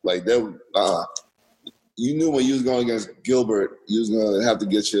guard. Like you knew when you was going against Gilbert, you was gonna have to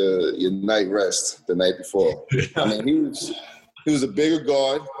get your night rest the night before. I mean, he was a bigger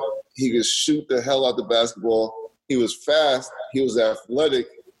guard. He could shoot the hell out the basketball. He was fast. He was athletic.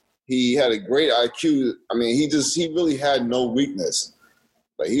 He had a great IQ. I mean, he really had no weakness.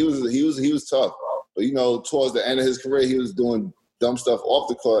 Like he was tough. But towards the end of his career, he was doing dumb stuff off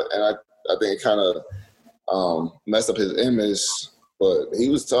the court, and I think it kind of messed up his image. But he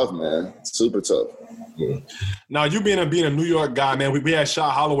was tough, man. Super tough. Yeah. Now, you being a New York guy, man, we had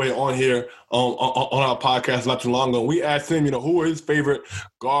Sha Holloway on here on our podcast not too long ago. We asked him, who were his favorite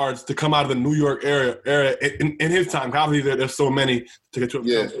guards to come out of the New York area in his time. Obviously, there's so many to get to.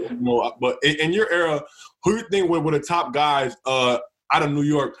 Yeah. But in your era, who do you think were the top guys out of New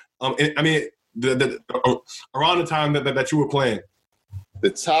York? Around the time that you were playing. The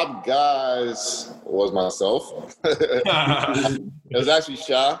top guys was myself. It was actually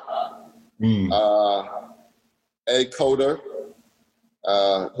Sha, Ed Coder,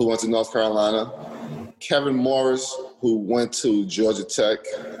 who went to North Carolina, Kevin Morris, who went to Georgia Tech,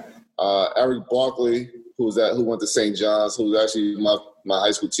 Eric Barkley, who went to St. John's, who was actually my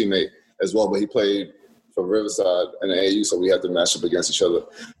high school teammate as well, but he played for Riverside and the AAU, so we had to match up against each other.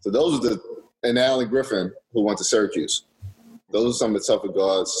 So those are and Allen Griffin, who went to Syracuse. Those are some of the tougher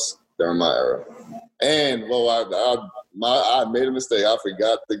guards during my era. And, I made a mistake. I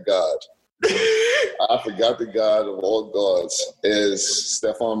forgot the God. I forgot the God of all gods is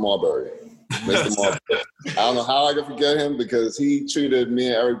Stephon Marbury. Mr. Marbury. I don't know how I could forget him because he treated me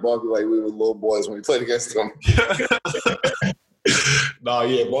and Eric Barkley like we were little boys when we played against him. Nah,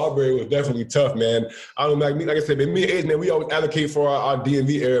 yeah, Marbury was definitely tough, man. I don't know, like I said, man, me and Ace, man, we always advocate for our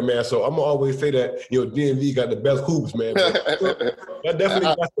DMV era, man. So I'm gonna always say that, DMV got the best hoops, man. That definitely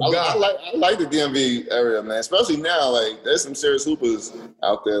got the guy. I like the DMV area, man. Especially now, like there's some serious hoopers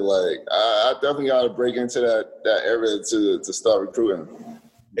out there. Like I definitely got to break into that area to start recruiting.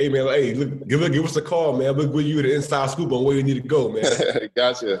 Hey, man, look, give us a call, man. We'll give you the inside scoop on where you need to go, man.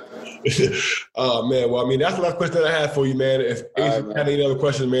 Gotcha. Man, well, I mean, that's the last question I had for you, man. If Ace had any other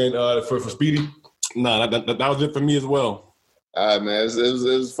questions, man, for Speedy? No, that was it for me as well. All right, man. It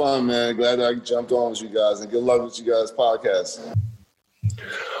was fun, man. Glad that I jumped on with you guys, and good luck with you guys' podcast.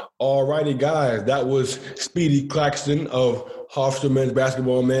 All righty, guys. That was Speedy Claxton of Hofstra men's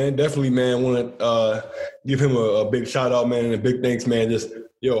basketball, man. Definitely, man, want to give him a big shout out, man, and a big thanks, man. Just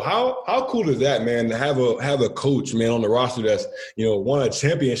how cool is that, man, to have a coach, man, on the roster that's, won a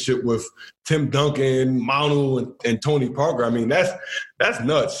championship with Tim Duncan, Manu, and Tony Parker. I mean, that's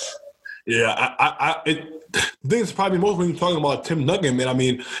nuts. Yeah, the thing is probably most when you're talking about Tim Duncan, man. I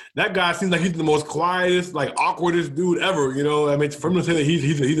mean, that guy seems like he's the most quietest, like awkwardest dude ever. I mean, for him to say that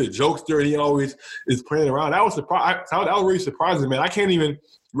he's a jokester and he always is playing around, that was really surprising, man. I can't even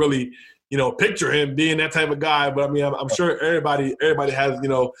really picture him being that type of guy. But I mean, I'm sure everybody has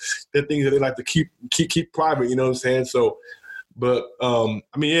their things that they like to keep private. You know what I'm saying? So. But I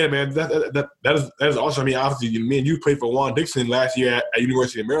mean, yeah, man, that is awesome. I mean, obviously, me and you played for Juan Dixon last year at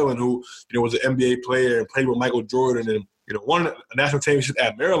University of Maryland, who was an NBA player and played with Michael Jordan and won a national championship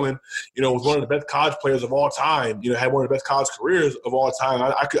at Maryland. Was one of the best college players of all time. Had one of the best college careers of all time.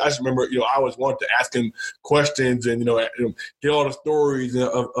 I just remember, I always wanted to ask him questions and get all the stories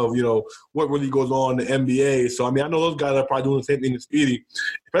of what really goes on in the NBA. So I mean, I know those guys are probably doing the same thing as Speedy,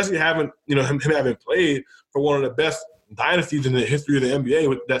 especially having him having played for one of the best dynasties in the history of the NBA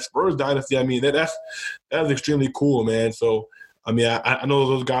with that Spurs dynasty. I mean, that's extremely cool, man. So, I mean, I know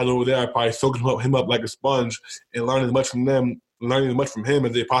those guys over there are probably soaking him up like a sponge and learning as much from him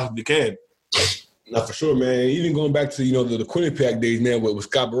as they possibly can. Not for sure, man. Even going back to, the Quinnipiac days, man, with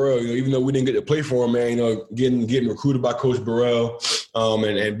Scott Burrell, even though we didn't get to play for him, man, getting recruited by Coach Burrell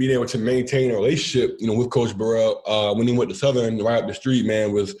and being able to maintain a relationship, with Coach Burrell when he went to Southern right up the street,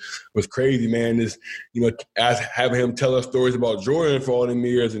 man, was crazy, man. This, as having him tell us stories about Jordan for all them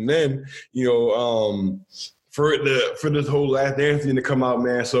years and then, for this whole Last Dance thing to come out,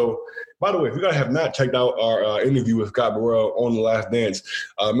 man. So, by the way, if you guys have not checked out our interview with Scott Burrell on The Last Dance,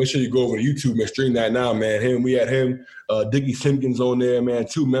 make sure you go over to YouTube and stream that now, man. We had him, Dickie Simpkins on there, man,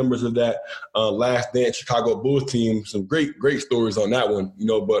 2 members of that Last Dance Chicago Bulls team. Some great stories on that one,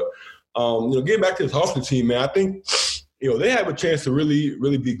 But, getting back to this Hofstra team, man, I think, they have a chance to really,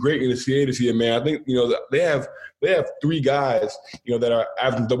 really be great in the CAA this year, man. I think, they have 3 guys, that are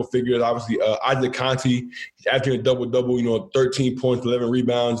averaging double figures. Obviously, Isaac Conti, he's averaging a double-double, 13 points, 11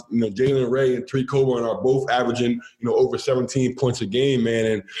 rebounds. Jalen Ray and Tariq Coburn are both averaging, over 17 points a game, man.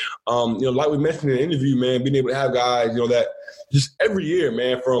 And, like we mentioned in the interview, man, being able to have guys, that just every year,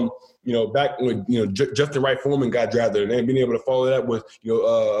 man, from – back when, Justin Wright Foreman got drafted and then being able to follow that with,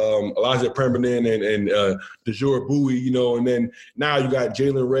 Elijah Pemberton and DeJour Bowie, and then now you got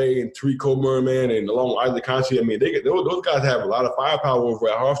Jalen Ray and Tariq Coburn, man, and along with Isaac Conti. I mean, those guys have a lot of firepower over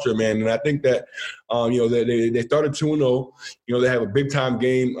at Hofstra, man. And I think that, they started 2-0. They have a big-time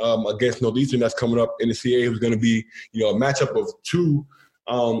game against Northeastern that's coming up in the CAA, who's going to be, a matchup of 2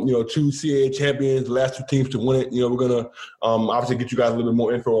 CAA champions, the last 2 teams to win it. We're going to obviously get you guys a little bit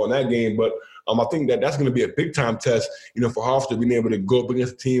more info on that game. But I think that's going to be a big-time test, for Hofstra being able to go up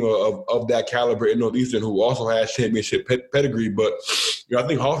against a team of that caliber in Northeastern who also has championship pedigree. But, I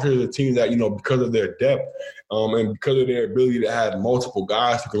think Hofstra is a team that, because of their depth and because of their ability to have multiple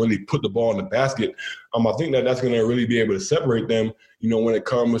guys who can really put the ball in the basket, I think that's going to really be able to separate them, when it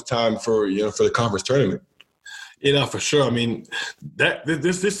comes time for the conference tournament. Yeah, no, for sure. I mean,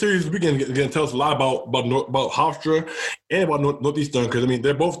 this series weekend is going to tell us a lot about Hofstra and about Northeastern, because I mean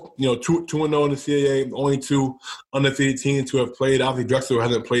they're both 2-0 in the CAA, only two undefeated teams who have played. Obviously, Drexel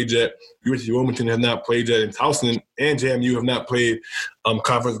hasn't played yet. UNC Wilmington has not played yet, and Towson and JMU have not played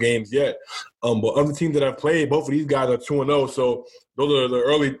conference games yet. But other teams that have played, both of these guys are 2-0. So those are the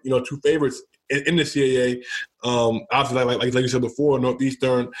early two favorites in the CAA. Obviously, like you said before,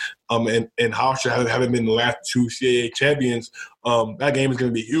 Northeastern and Hofstra haven't been the last two CAA champions. That game is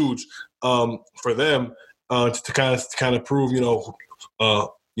going to be huge for them to kind of prove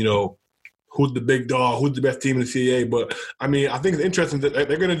who's the big dog, who's the best team in the CAA. But I mean, I think it's interesting that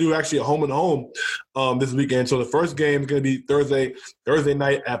they're going to do actually a home and home this weekend. So the first game is going to be Thursday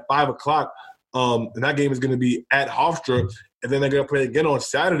night at 5:00, and that game is going to be at Hofstra, and then they're going to play again on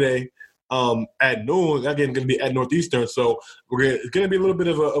Saturday. At noon, that game is going to be at Northeastern, so it's going to be a little bit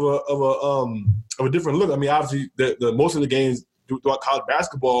of a different look. I mean, obviously, the most of the games throughout college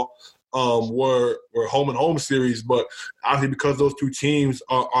basketball were home and home series, but obviously because those two teams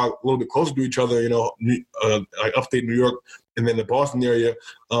are a little bit closer to each other, like upstate New York and then the Boston area,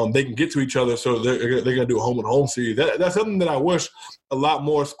 they can get to each other, so they're going to do a home and home series. That's something that I wish a lot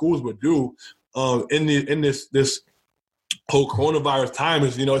more schools would do in this whole coronavirus time,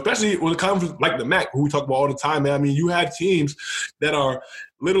 is especially when it comes to like the MAC, who we talk about all the time, man. I mean, you have teams that are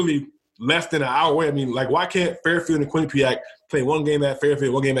literally less than an hour away. I mean, like, why can't Fairfield and Quinnipiac play one game at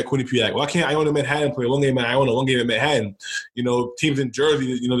Fairfield, one game at Quinnipiac? Why can't Iona Manhattan play one game at Iona, one game at Manhattan? Teams in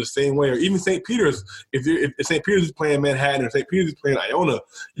Jersey, the same way, or even St. Peter's. If St. Peter's is playing Manhattan or St. Peter's is playing Iona,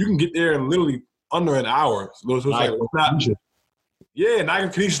 you can get there in literally under an hour. So it's like, yeah,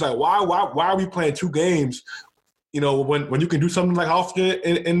 Niagara Canisius, like, why are we playing two games? When you can do something like Hofstra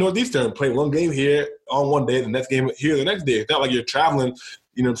in Northeastern, play one game here on one day, the next game here the next day. It's not like you're traveling,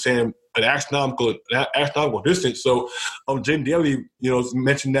 an astronomical distance. So Jen Daly,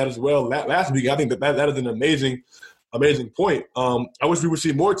 mentioned that as well last week. I think that is an amazing point. I wish we would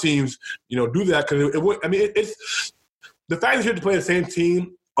see more teams, do that, because it would. I mean, it's the fact that you have to play the same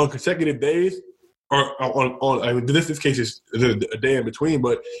team on consecutive days. Or I mean, this case is a day in between,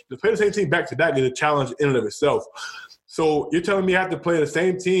 but to play the same team back to back is a challenge in and of itself. So you're telling me I have to play the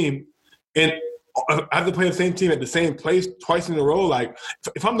same team, and I have to play the same team at the same place twice in a row? Like,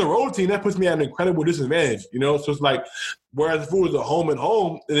 if I'm the road team, that puts me at an incredible disadvantage. So it's like, whereas if it was a home and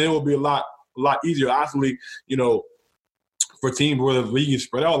home, then it would be a lot easier. Obviously, for teams where the league is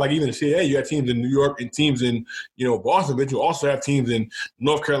spread out, like even the CAA, you have teams in New York and teams in, Boston, but you also have teams in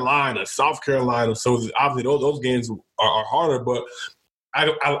North Carolina, South Carolina. So obviously those games are harder, but I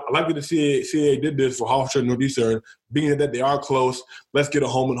like that the CAA did this for Hofstra and Northeastern, being that they are close. Let's get a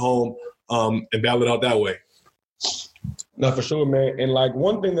home and home and battle it out that way. No, for sure, man. And like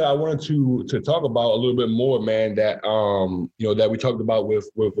one thing that I wanted to talk about a little bit more, man, that that we talked about with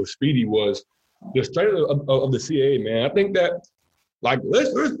Speedy was the strength of the CAA, man. I think that, like,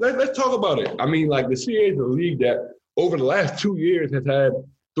 let's talk about it. I mean, like, the CAA is a league that over the last 2 years has had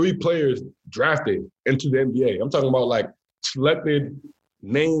 3 players drafted into the NBA. I'm talking about, like, selected,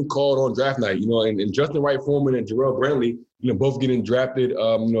 name called on draft night, and Justin Wright Foreman and Jarrell Brantley, both getting drafted,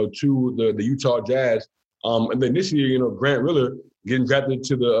 to the Utah Jazz. And then this year, Grant Riller getting drafted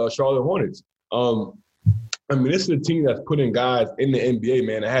to the Charlotte Hornets. I mean, this is a team that's putting guys in the NBA,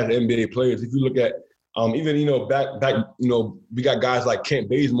 man. It has NBA players. If you look at even, back, we got guys like Kent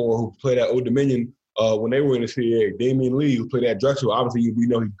Bazemore, who played at Old Dominion when they were in the CAA. Damian Lee, who played at Drexel. Obviously, we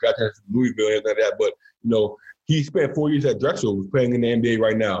know he got to Louisville and that, but, he spent 4 years at Drexel, who's playing in the NBA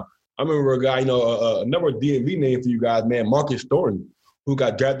right now. I remember a guy, another DMV name for you guys, man, Marcus Thornton, who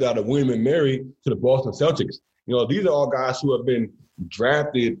got drafted out of William & Mary to the Boston Celtics. These are all guys who have been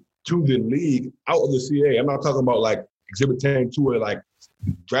drafted to the league out of the CAA. I'm not talking about like Exhibit 10 to like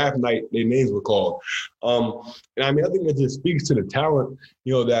draft night, their names were called. And I mean, I think it just speaks to the talent,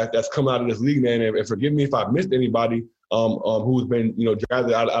 that's come out of this league, man. And forgive me if I missed anybody who's been,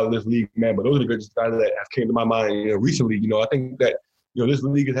 drafted out of this league, man. But those are the guys that have came to my mind, recently. I think that, this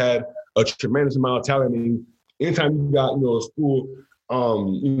league has had a tremendous amount of talent. I mean, anytime you got, a school,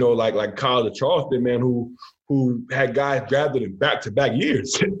 like College of Charleston, man, who had guys drafted in back-to-back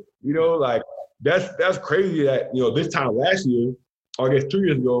years. Like that's crazy that, this time last year, or I guess 2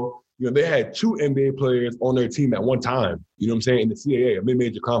 years ago, they had 2 NBA players on their team at one time, in the CAA, a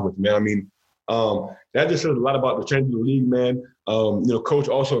mid-major conference, man. I mean, that just says a lot about the strength of the league, man. Coach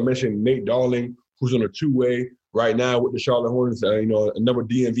also mentioned Nate Darling, who's on a 2-way right now with the Charlotte Hornets, another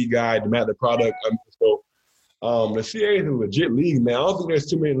DMV guy, the product. So the CAA is a legit league, man. I don't think there's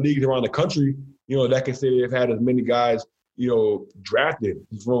too many leagues around the country, that can say they've had as many guys, drafted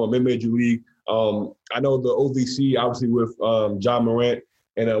from a mid-major league I know the OVC, obviously, with John Morant.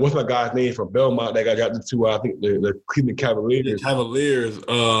 And what's my guy's name from Belmont that got drafted to, I think, the Cleveland Cavaliers. The Cavaliers.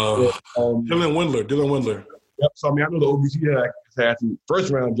 Dylan Windler. Yep. So, I mean, I know the OVC had some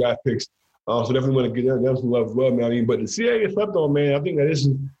first-round draft picks. So definitely want to get them some love as well, man. I mean, but the CAA is slept on, man. I think that this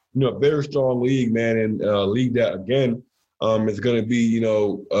is, a very strong league, man, and a league that, again, is going to be,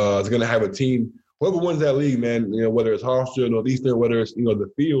 it's going to have a team. Whoever wins that league, man, whether it's Hofstra, Northeastern, whether it's,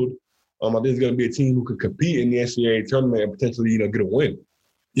 the field, I think it's going to be a team who could compete in the NCAA tournament and potentially, get a win.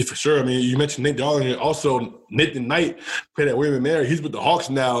 Yeah, for sure. I mean, you mentioned Nate Darling, and also Nathan Knight played at William & Mary. He's with the Hawks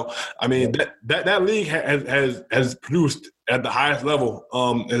now. I mean, that league has produced at the highest level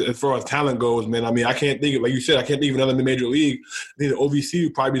as far as talent goes, man. I mean, I can't think of, like you said, of another major league. I think the OVC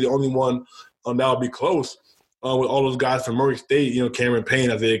would probably be the only one that would be close with all those guys from Murray State, Cameron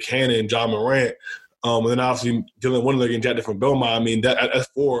Payne, Isaiah Cannon, John Morant, and then obviously Dylan Windler getting drafted from Belmont. I mean, that's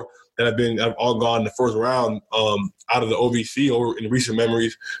four that have all gone in the first round out of the OVC over in recent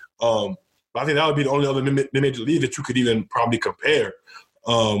memories. But I think that would be the only other mid-major league that you could even probably compare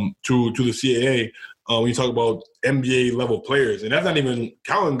to the CAA when you talk about NBA-level players. And that's not even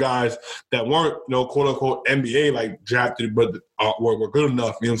counting guys that weren't, quote-unquote NBA, like, drafted but were good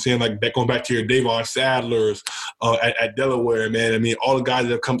enough. You know what I'm saying? Like, going back to your Davon Sadlers at Delaware, man. I mean, all the guys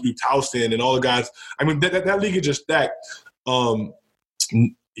that have come through Towson and all the guys. I mean, that league is just stacked.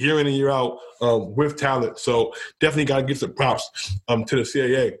 Year in and year out with talent. So definitely got to give some props to the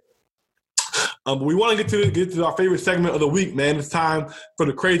CAA. But we want to get to our favorite segment of the week, man. It's time for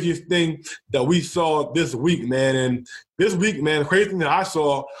the craziest thing that we saw this week, man. And this week, man, the crazy thing that I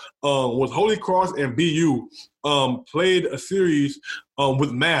saw was Holy Cross and BU played a series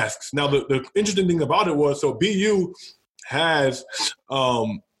with masks. Now, the interesting thing about it was, so BU has a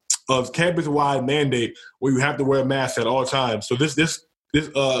campus-wide mandate where you have to wear a mask at all times. So this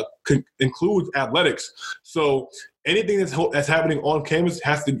includes athletics. So anything that's happening on campus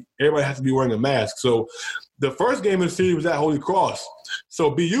everybody has to be wearing a mask. So the first game of the series was at Holy Cross. So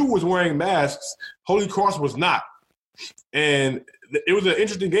BU was wearing masks. Holy Cross was not. And it was an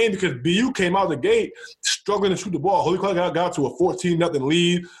interesting game because BU came out the gate struggling to shoot the ball. Holy Cross got to a 14-0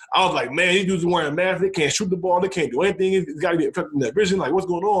 lead. I was like, man, these dudes are wearing masks. They can't shoot the ball. They can't do anything. It's got to be affecting their vision. Like, what's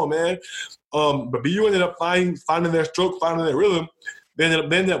going on, man? But BU ended up finding their stroke, finding their rhythm. They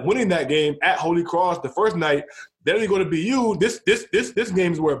ended up winning that game at Holy Cross the first night. Then we go to BU. This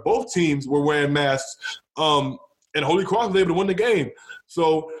game is where both teams were wearing masks, and Holy Cross was able to win the game.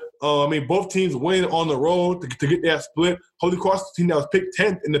 So, both teams win on the road to get that split. Holy Cross, the team that was picked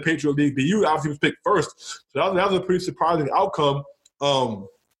 10th in the Patriot League. BU obviously was picked first. So that was a pretty surprising outcome from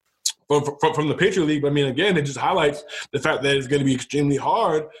the Patriot League. But, again, it just highlights the fact that it's going to be extremely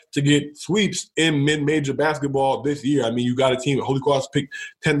hard to get sweeps in mid-major basketball this year. You got a team, Holy Cross picked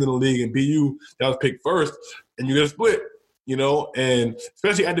 10th in the league, and BU that was picked first, and you get a split, and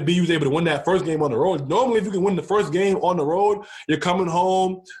especially after BU was able to win that first game on the road. Normally, if you can win the first game on the road, you're coming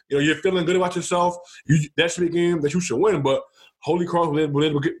home, you're feeling good about yourself. That should be a game that you should win. But Holy Cross was able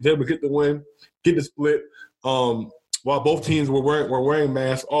to get the win, get the split, while both teams were wearing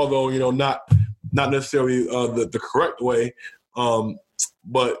masks, although, not necessarily the correct way.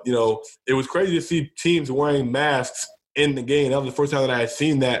 But, it was crazy to see teams wearing masks in the game. That was the first time that I had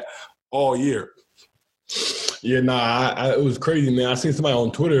seen that all year. Yeah, it was crazy, man. I seen somebody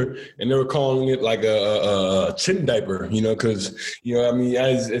on Twitter, and they were calling it like a chin diaper, because,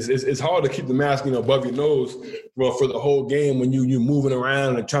 it's hard to keep the mask, above your nose, for the whole game when you're moving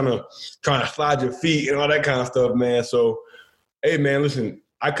around and trying to slide your feet and all that kind of stuff, man. So, hey, man, listen,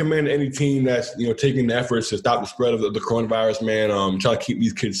 I commend any team that's, taking the efforts to stop the spread of the coronavirus, man, trying to keep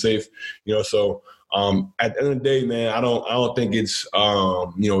these kids safe, So at the end of the day, man, I don't think it's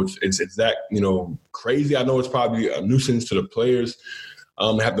it's that crazy. I know it's probably a nuisance to the players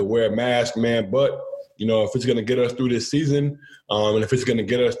have to wear a mask, man. But if it's gonna get us through this season, and if it's gonna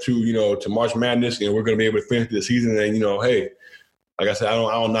get us to to March Madness, we're gonna be able to finish the season. And hey, like I said, I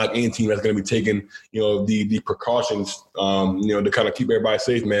don't knock any team that's gonna be taking the precautions to kind of keep everybody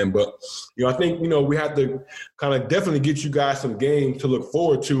safe, man. But I think we have to kind of definitely get you guys some games to look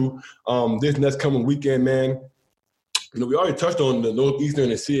forward to this next coming weekend, man. We already touched on the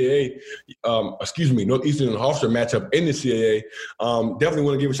Northeastern and CAA, Northeastern and Hofstra matchup in the CAA. Definitely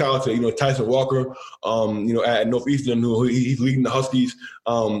want to give a shout out to Tyson Walker, at Northeastern, who he's leading the Huskies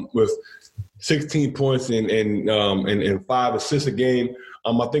with 16 points and 5 assists a game.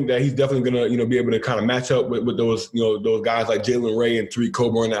 I think that he's definitely gonna be able to kind of match up with those those guys like Jalen Ray and Tariq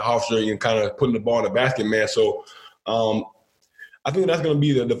Coburn at Hofstra and kind of putting the ball in the basket, man. So I think that's going to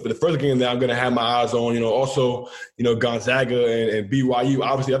be the first game that I'm going to have my eyes on. Also, Gonzaga and BYU.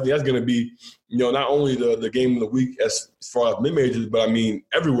 Obviously, I think that's going to be, not only the game of the week as far as mid-majors, but I mean,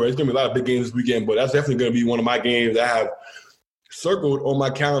 everywhere. It's going to be a lot of big games this weekend, but that's definitely going to be one of my games that I have circled on my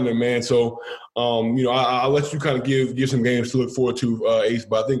calendar, man. So, I'll let you kind of give some games to look forward to, Ace.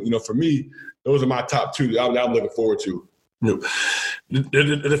 But I think, for me, those are my top two that I'm looking forward to.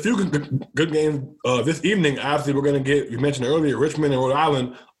 There's a few good games this evening. Obviously, we're going to get, you mentioned earlier, Richmond and Rhode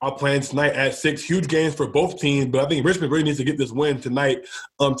Island are playing tonight at 6. Huge games for both teams, but I think Richmond really needs to get this win tonight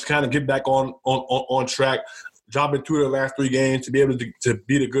to kind of get back on track. Dropping 2 of their last 3 games to be able to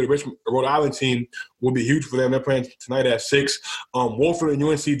beat a good Rhode Island team will be huge for them. They're playing tonight at 6. Wofford and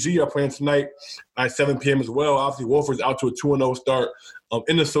UNCG are playing tonight at 7 p.m. as well. Obviously, Wofford's out to a 2-0 start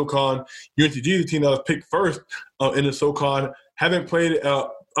in the SoCon. UNCG is the team that was picked first in the SoCon. Haven't played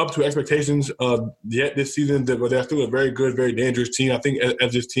up to expectations yet this season, but they're still a very good, very dangerous team. I think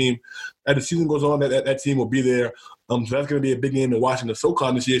as the season goes on, that team will be there. So that's going to be a big game to watch in the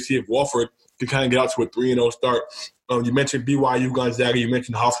SoCon this year, see if Wofford can kind of get out to a 3-0 start. You mentioned BYU, Gonzaga. You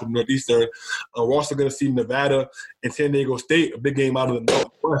mentioned Hofstra Northeastern. We're also going to see Nevada and San Diego State, a big game out of the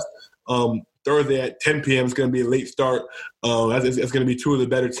Northwest. Thursday at 10 p.m. is going to be a late start. It's going to be 2 of the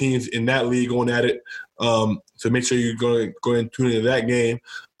better teams in that league going at it. So make sure you're going to tune into that game.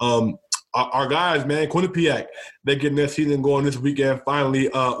 Our guys, man, Quinnipiac, they're getting their season going this weekend finally.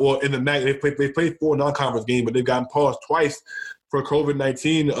 In the MAC, they played 4 non-conference games, but they've gotten paused twice for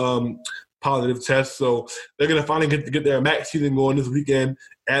COVID-19 positive tests. So they're going to finally get their MAC season going this weekend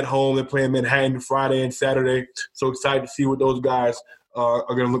at home. They're playing Manhattan Friday and Saturday. So excited to see what those guys are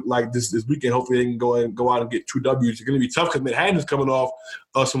going to look like this weekend. Hopefully they can go out and get 2 W's. It's going to be tough because Manhattan is coming off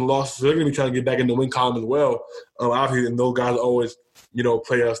some losses. So they're going to be trying to get back in the win column as well. Obviously, and those guys always,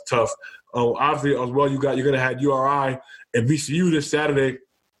 play us tough. Obviously, as well, you're going to have URI and VCU this Saturday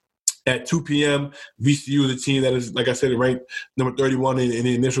at 2 p.m. VCU is a team that is, like I said, ranked number 31 in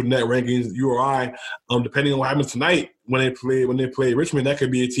the initial net rankings. URI, depending on what happens tonight when they play Richmond, that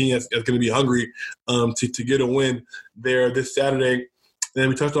could be a team that's going to be hungry to get a win there this Saturday. And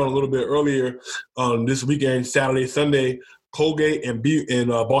we touched on a little bit earlier this weekend, Saturday, Sunday, Colgate and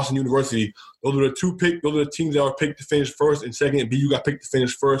Boston University. Those are the teams that were picked to finish first and second. BU got picked to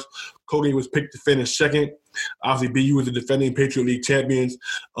finish first. Colgate was picked to finish second. Obviously, BU was the defending Patriot League champions.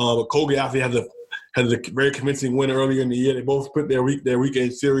 Colgate obviously has a very convincing win earlier in the year. They both put their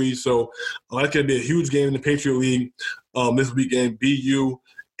weekend series. So that's going to be a huge game in the Patriot League this weekend. BU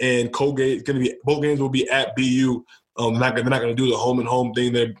and Colgate, it's going to be, both games will be at BU. They're not going to do the home and home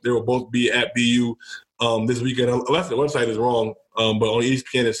thing. They will both be at BU this weekend, unless the website is wrong. But on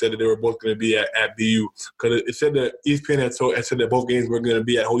ESPN, it said that they were both going to be at BU, because it said that ESPN had said that both games were going to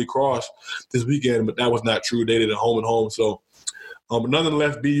be at Holy Cross this weekend, but that was not true. They did a home and home. So,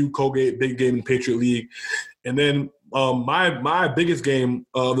 nonetheless, BU, Colgate, big game in the Patriot League. And then my biggest game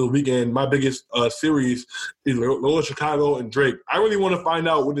of the weekend, my biggest series is Loyola Chicago and Drake. I really want to find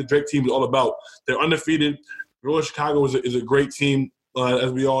out what the Drake team is all about. They're undefeated. Loyola Chicago is a great team.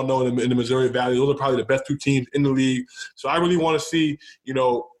 As we all know, in the Missouri Valley, those are probably the best 2 teams in the league. So I really want to see,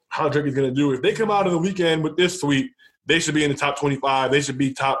 how Drake is going to do. If they come out of the weekend with this sweep, they should be in the top 25. They should be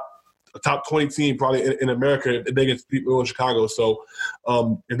a top 20 team probably in America if they can beat Loyola Chicago. So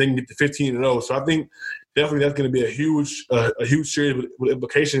if they can get to 15-0. So I think definitely that's going to be a huge series with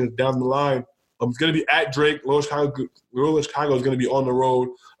implications down the line. It's going to be at Drake. Loyola Chicago is going to be on the road.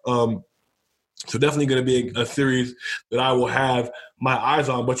 So definitely going to be a series that I will have my eyes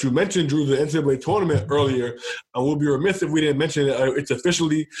on. But you mentioned, Drew, the NCAA tournament earlier. We'll be remiss if we didn't mention it. It's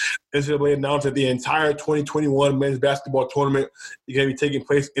officially NCAA announced that the entire 2021 men's basketball tournament is going to be taking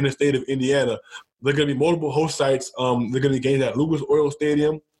place in the state of Indiana. There are going to be multiple host sites. There are going to be games at Lucas Oil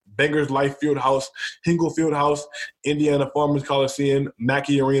Stadium, Bangers Life Fieldhouse, Hinkle Fieldhouse, Indiana Farmers Coliseum,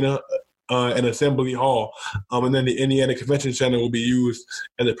 Mackey Arena, and Assembly Hall. And then the Indiana Convention Center will be used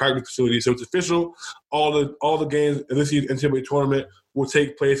as a practice facility. So it's official. All the games in this year's NCAA tournament will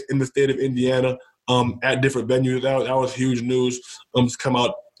take place in the state of Indiana at different venues. That was huge news. It's come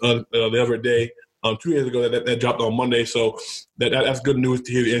out the other day, 2 days ago, that dropped on Monday. So that's good news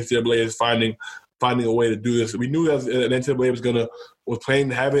to hear the NCAA is finding a way to do this. We knew that the NCAA was planning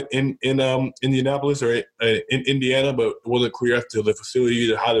to have it in Indianapolis or in Indiana, but it wasn't clear as to the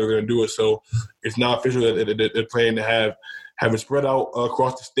facility or how they were going to do it. So it's now official that they're planning to have it spread out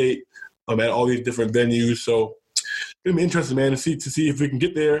across the state at all these different venues. So it's going to be interesting, man, to see if we can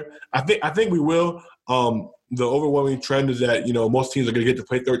get there. I think we will. The overwhelming trend is that, most teams are going to get to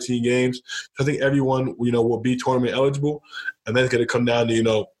play 13 games. So I think everyone, will be tournament eligible. And then it's going to come down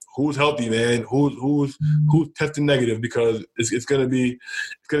to, who's healthy, man, who's testing negative, because it's gonna be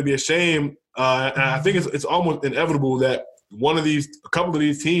a shame. And I think it's almost inevitable that a couple of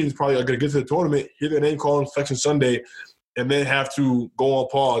these teams probably are gonna get to the tournament, hear their name called on Selection Sunday, and then have to go on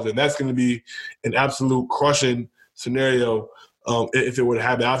pause, and that's gonna be an absolute crushing scenario if it were to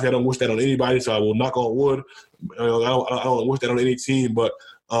happen. Obviously, I don't wish that on anybody, so I will knock on wood. I don't wish that on any team, but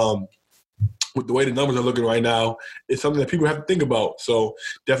with the way the numbers are looking right now, it's something that people have to think about. So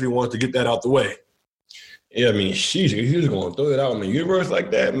definitely wanted to get that out the way. Yeah, I mean, sheesh, if you're just going to throw it out in the universe like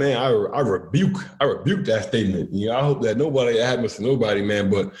that, man, I rebuke that statement. You know, I hope that nobody happens to nobody, man.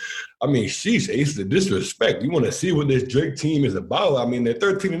 But, I mean, sheesh, it's the disrespect. You want to see what this Drake team is about. I mean, they're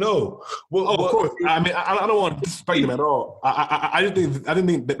 13-0. Well, of course. I mean, I don't want to disrespect them at all. I didn't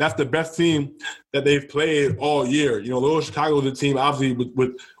think that's the best team that they've played all year. You know, Little Chicago is a team, obviously,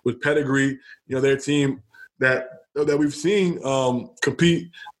 with pedigree. You know, they're a team that we've seen compete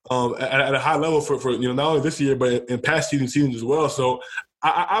at a high level for you know, not only this year but in past seasons as well. So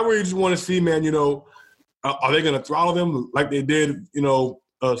I really just want to see, man, you know, are they going to throttle them like they did, you know,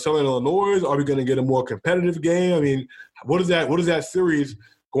 Southern Illinois? Are we going to get a more competitive game? I mean, what is that series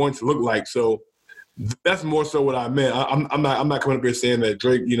going to look like? So that's more so what I meant. I'm not coming up here saying that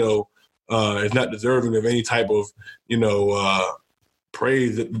Drake, you know, is not deserving of any type of, you know,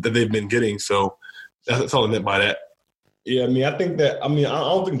 praise that they've been getting. So that's all I meant by that. Yeah, I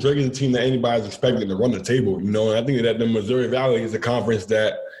don't think Drake is a team that anybody's expecting to run the table, you know. And I think that the Missouri Valley is a conference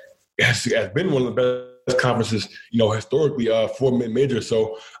that has been one of the best conferences, you know, historically for mid-major.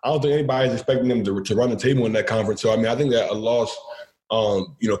 So I don't think anybody's expecting them to run the table in that conference. So, I mean, I think that a loss,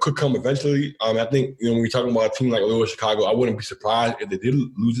 you know, could come eventually. I think, you know, when we're talking about a team like Little Chicago, I wouldn't be surprised if they did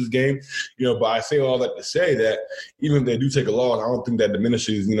lose this game, you know. But I say all that to say that even if they do take a loss, I don't think that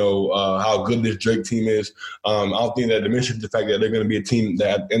diminishes, you know, how good this Drake team is. I don't think that diminishes the fact that they're going to be a team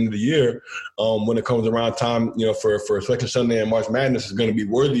that at the end of the year, when it comes around time, you know, for Selection Sunday and March Madness, is going to be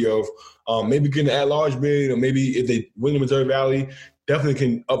worthy of maybe getting an at-large bid, or maybe if they win the Missouri Valley, definitely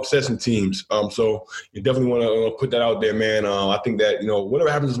can upset some teams. So you definitely want to put that out there, man. I think that, you know, whatever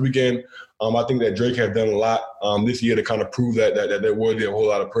happens this weekend, I think that Drake has done a lot this year to kind of prove that they're worthy of a whole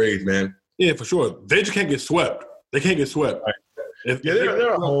lot of praise, man. Yeah, for sure. They just can't get swept. They can't get swept. Right.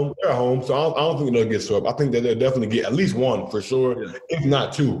 They're at home. They're at home, so I don't think they'll get swept. I think that they'll definitely get at least one for sure, if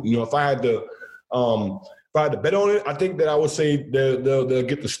not two. You know, if I had to bet on it, I think that I would say they'll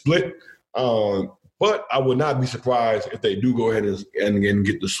get the split. But I would not be surprised if they do go ahead and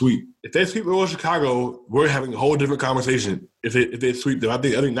get the sweep. If they sweep Little Chicago, we're having a whole different conversation. If they sweep them, I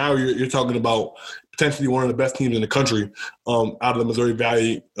think now you're talking about potentially one of the best teams in the country out of the Missouri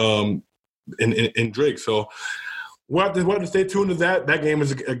Valley in Drake. So we'll have to stay tuned to that. That game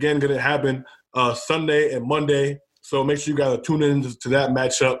is again going to happen Sunday and Monday. So make sure you guys tune in to that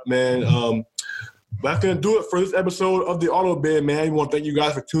matchup, man. But that's going to do it for this episode of the Auto Bid, man. We want to thank you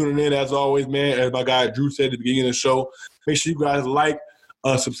guys for tuning in, as always, man. As my guy Drew said at the beginning of the show, make sure you guys like,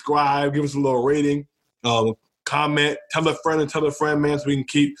 subscribe, give us a little rating, comment, tell a friend, man, so we can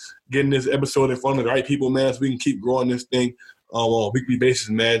keep getting this episode in front of the right people, man, so we can keep growing this thing on a weekly basis,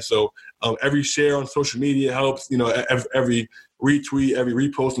 man. So every share on social media helps, you know, every retweet, every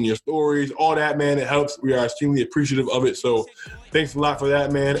repost in your stories, all that, man, it helps. We are extremely appreciative of it. So thanks a lot for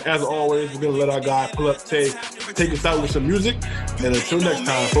that, man. As always, we're going to let our guy Pull Up Tay take us out with some music. And until next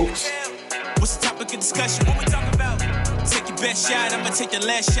time, folks. What's the topic of discussion? What we talking about? Take your best shot. I'm going to take the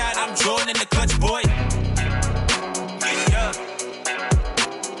last shot. I'm Jordan in the clutch, boy. Get up.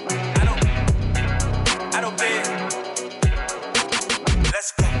 I don't bid.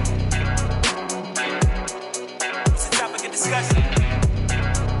 Let's go. What's the topic of discussion?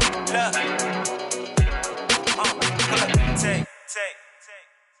 Look. Take.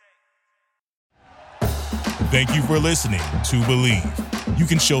 Thank you for listening to Believe. You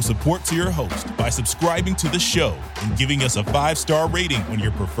can show support to your host by subscribing to the show and giving us a 5-star rating on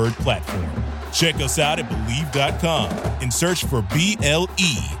your preferred platform. Check us out at Believe.com and search for BLEAV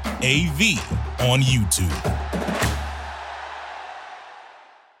on YouTube.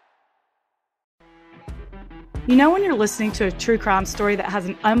 You know when you're listening to a true crime story that has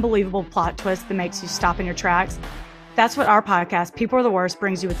an unbelievable plot twist that makes you stop in your tracks? That's what our podcast, People Are the Worst,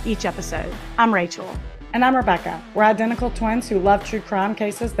 brings you with each episode. I'm Rachel. And I'm Rebecca. We're identical twins who love true crime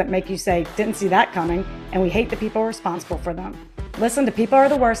cases that make you say, didn't see that coming, and we hate the people responsible for them. Listen to People Are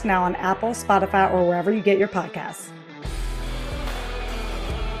the Worst now on Apple, Spotify, or wherever you get your podcasts.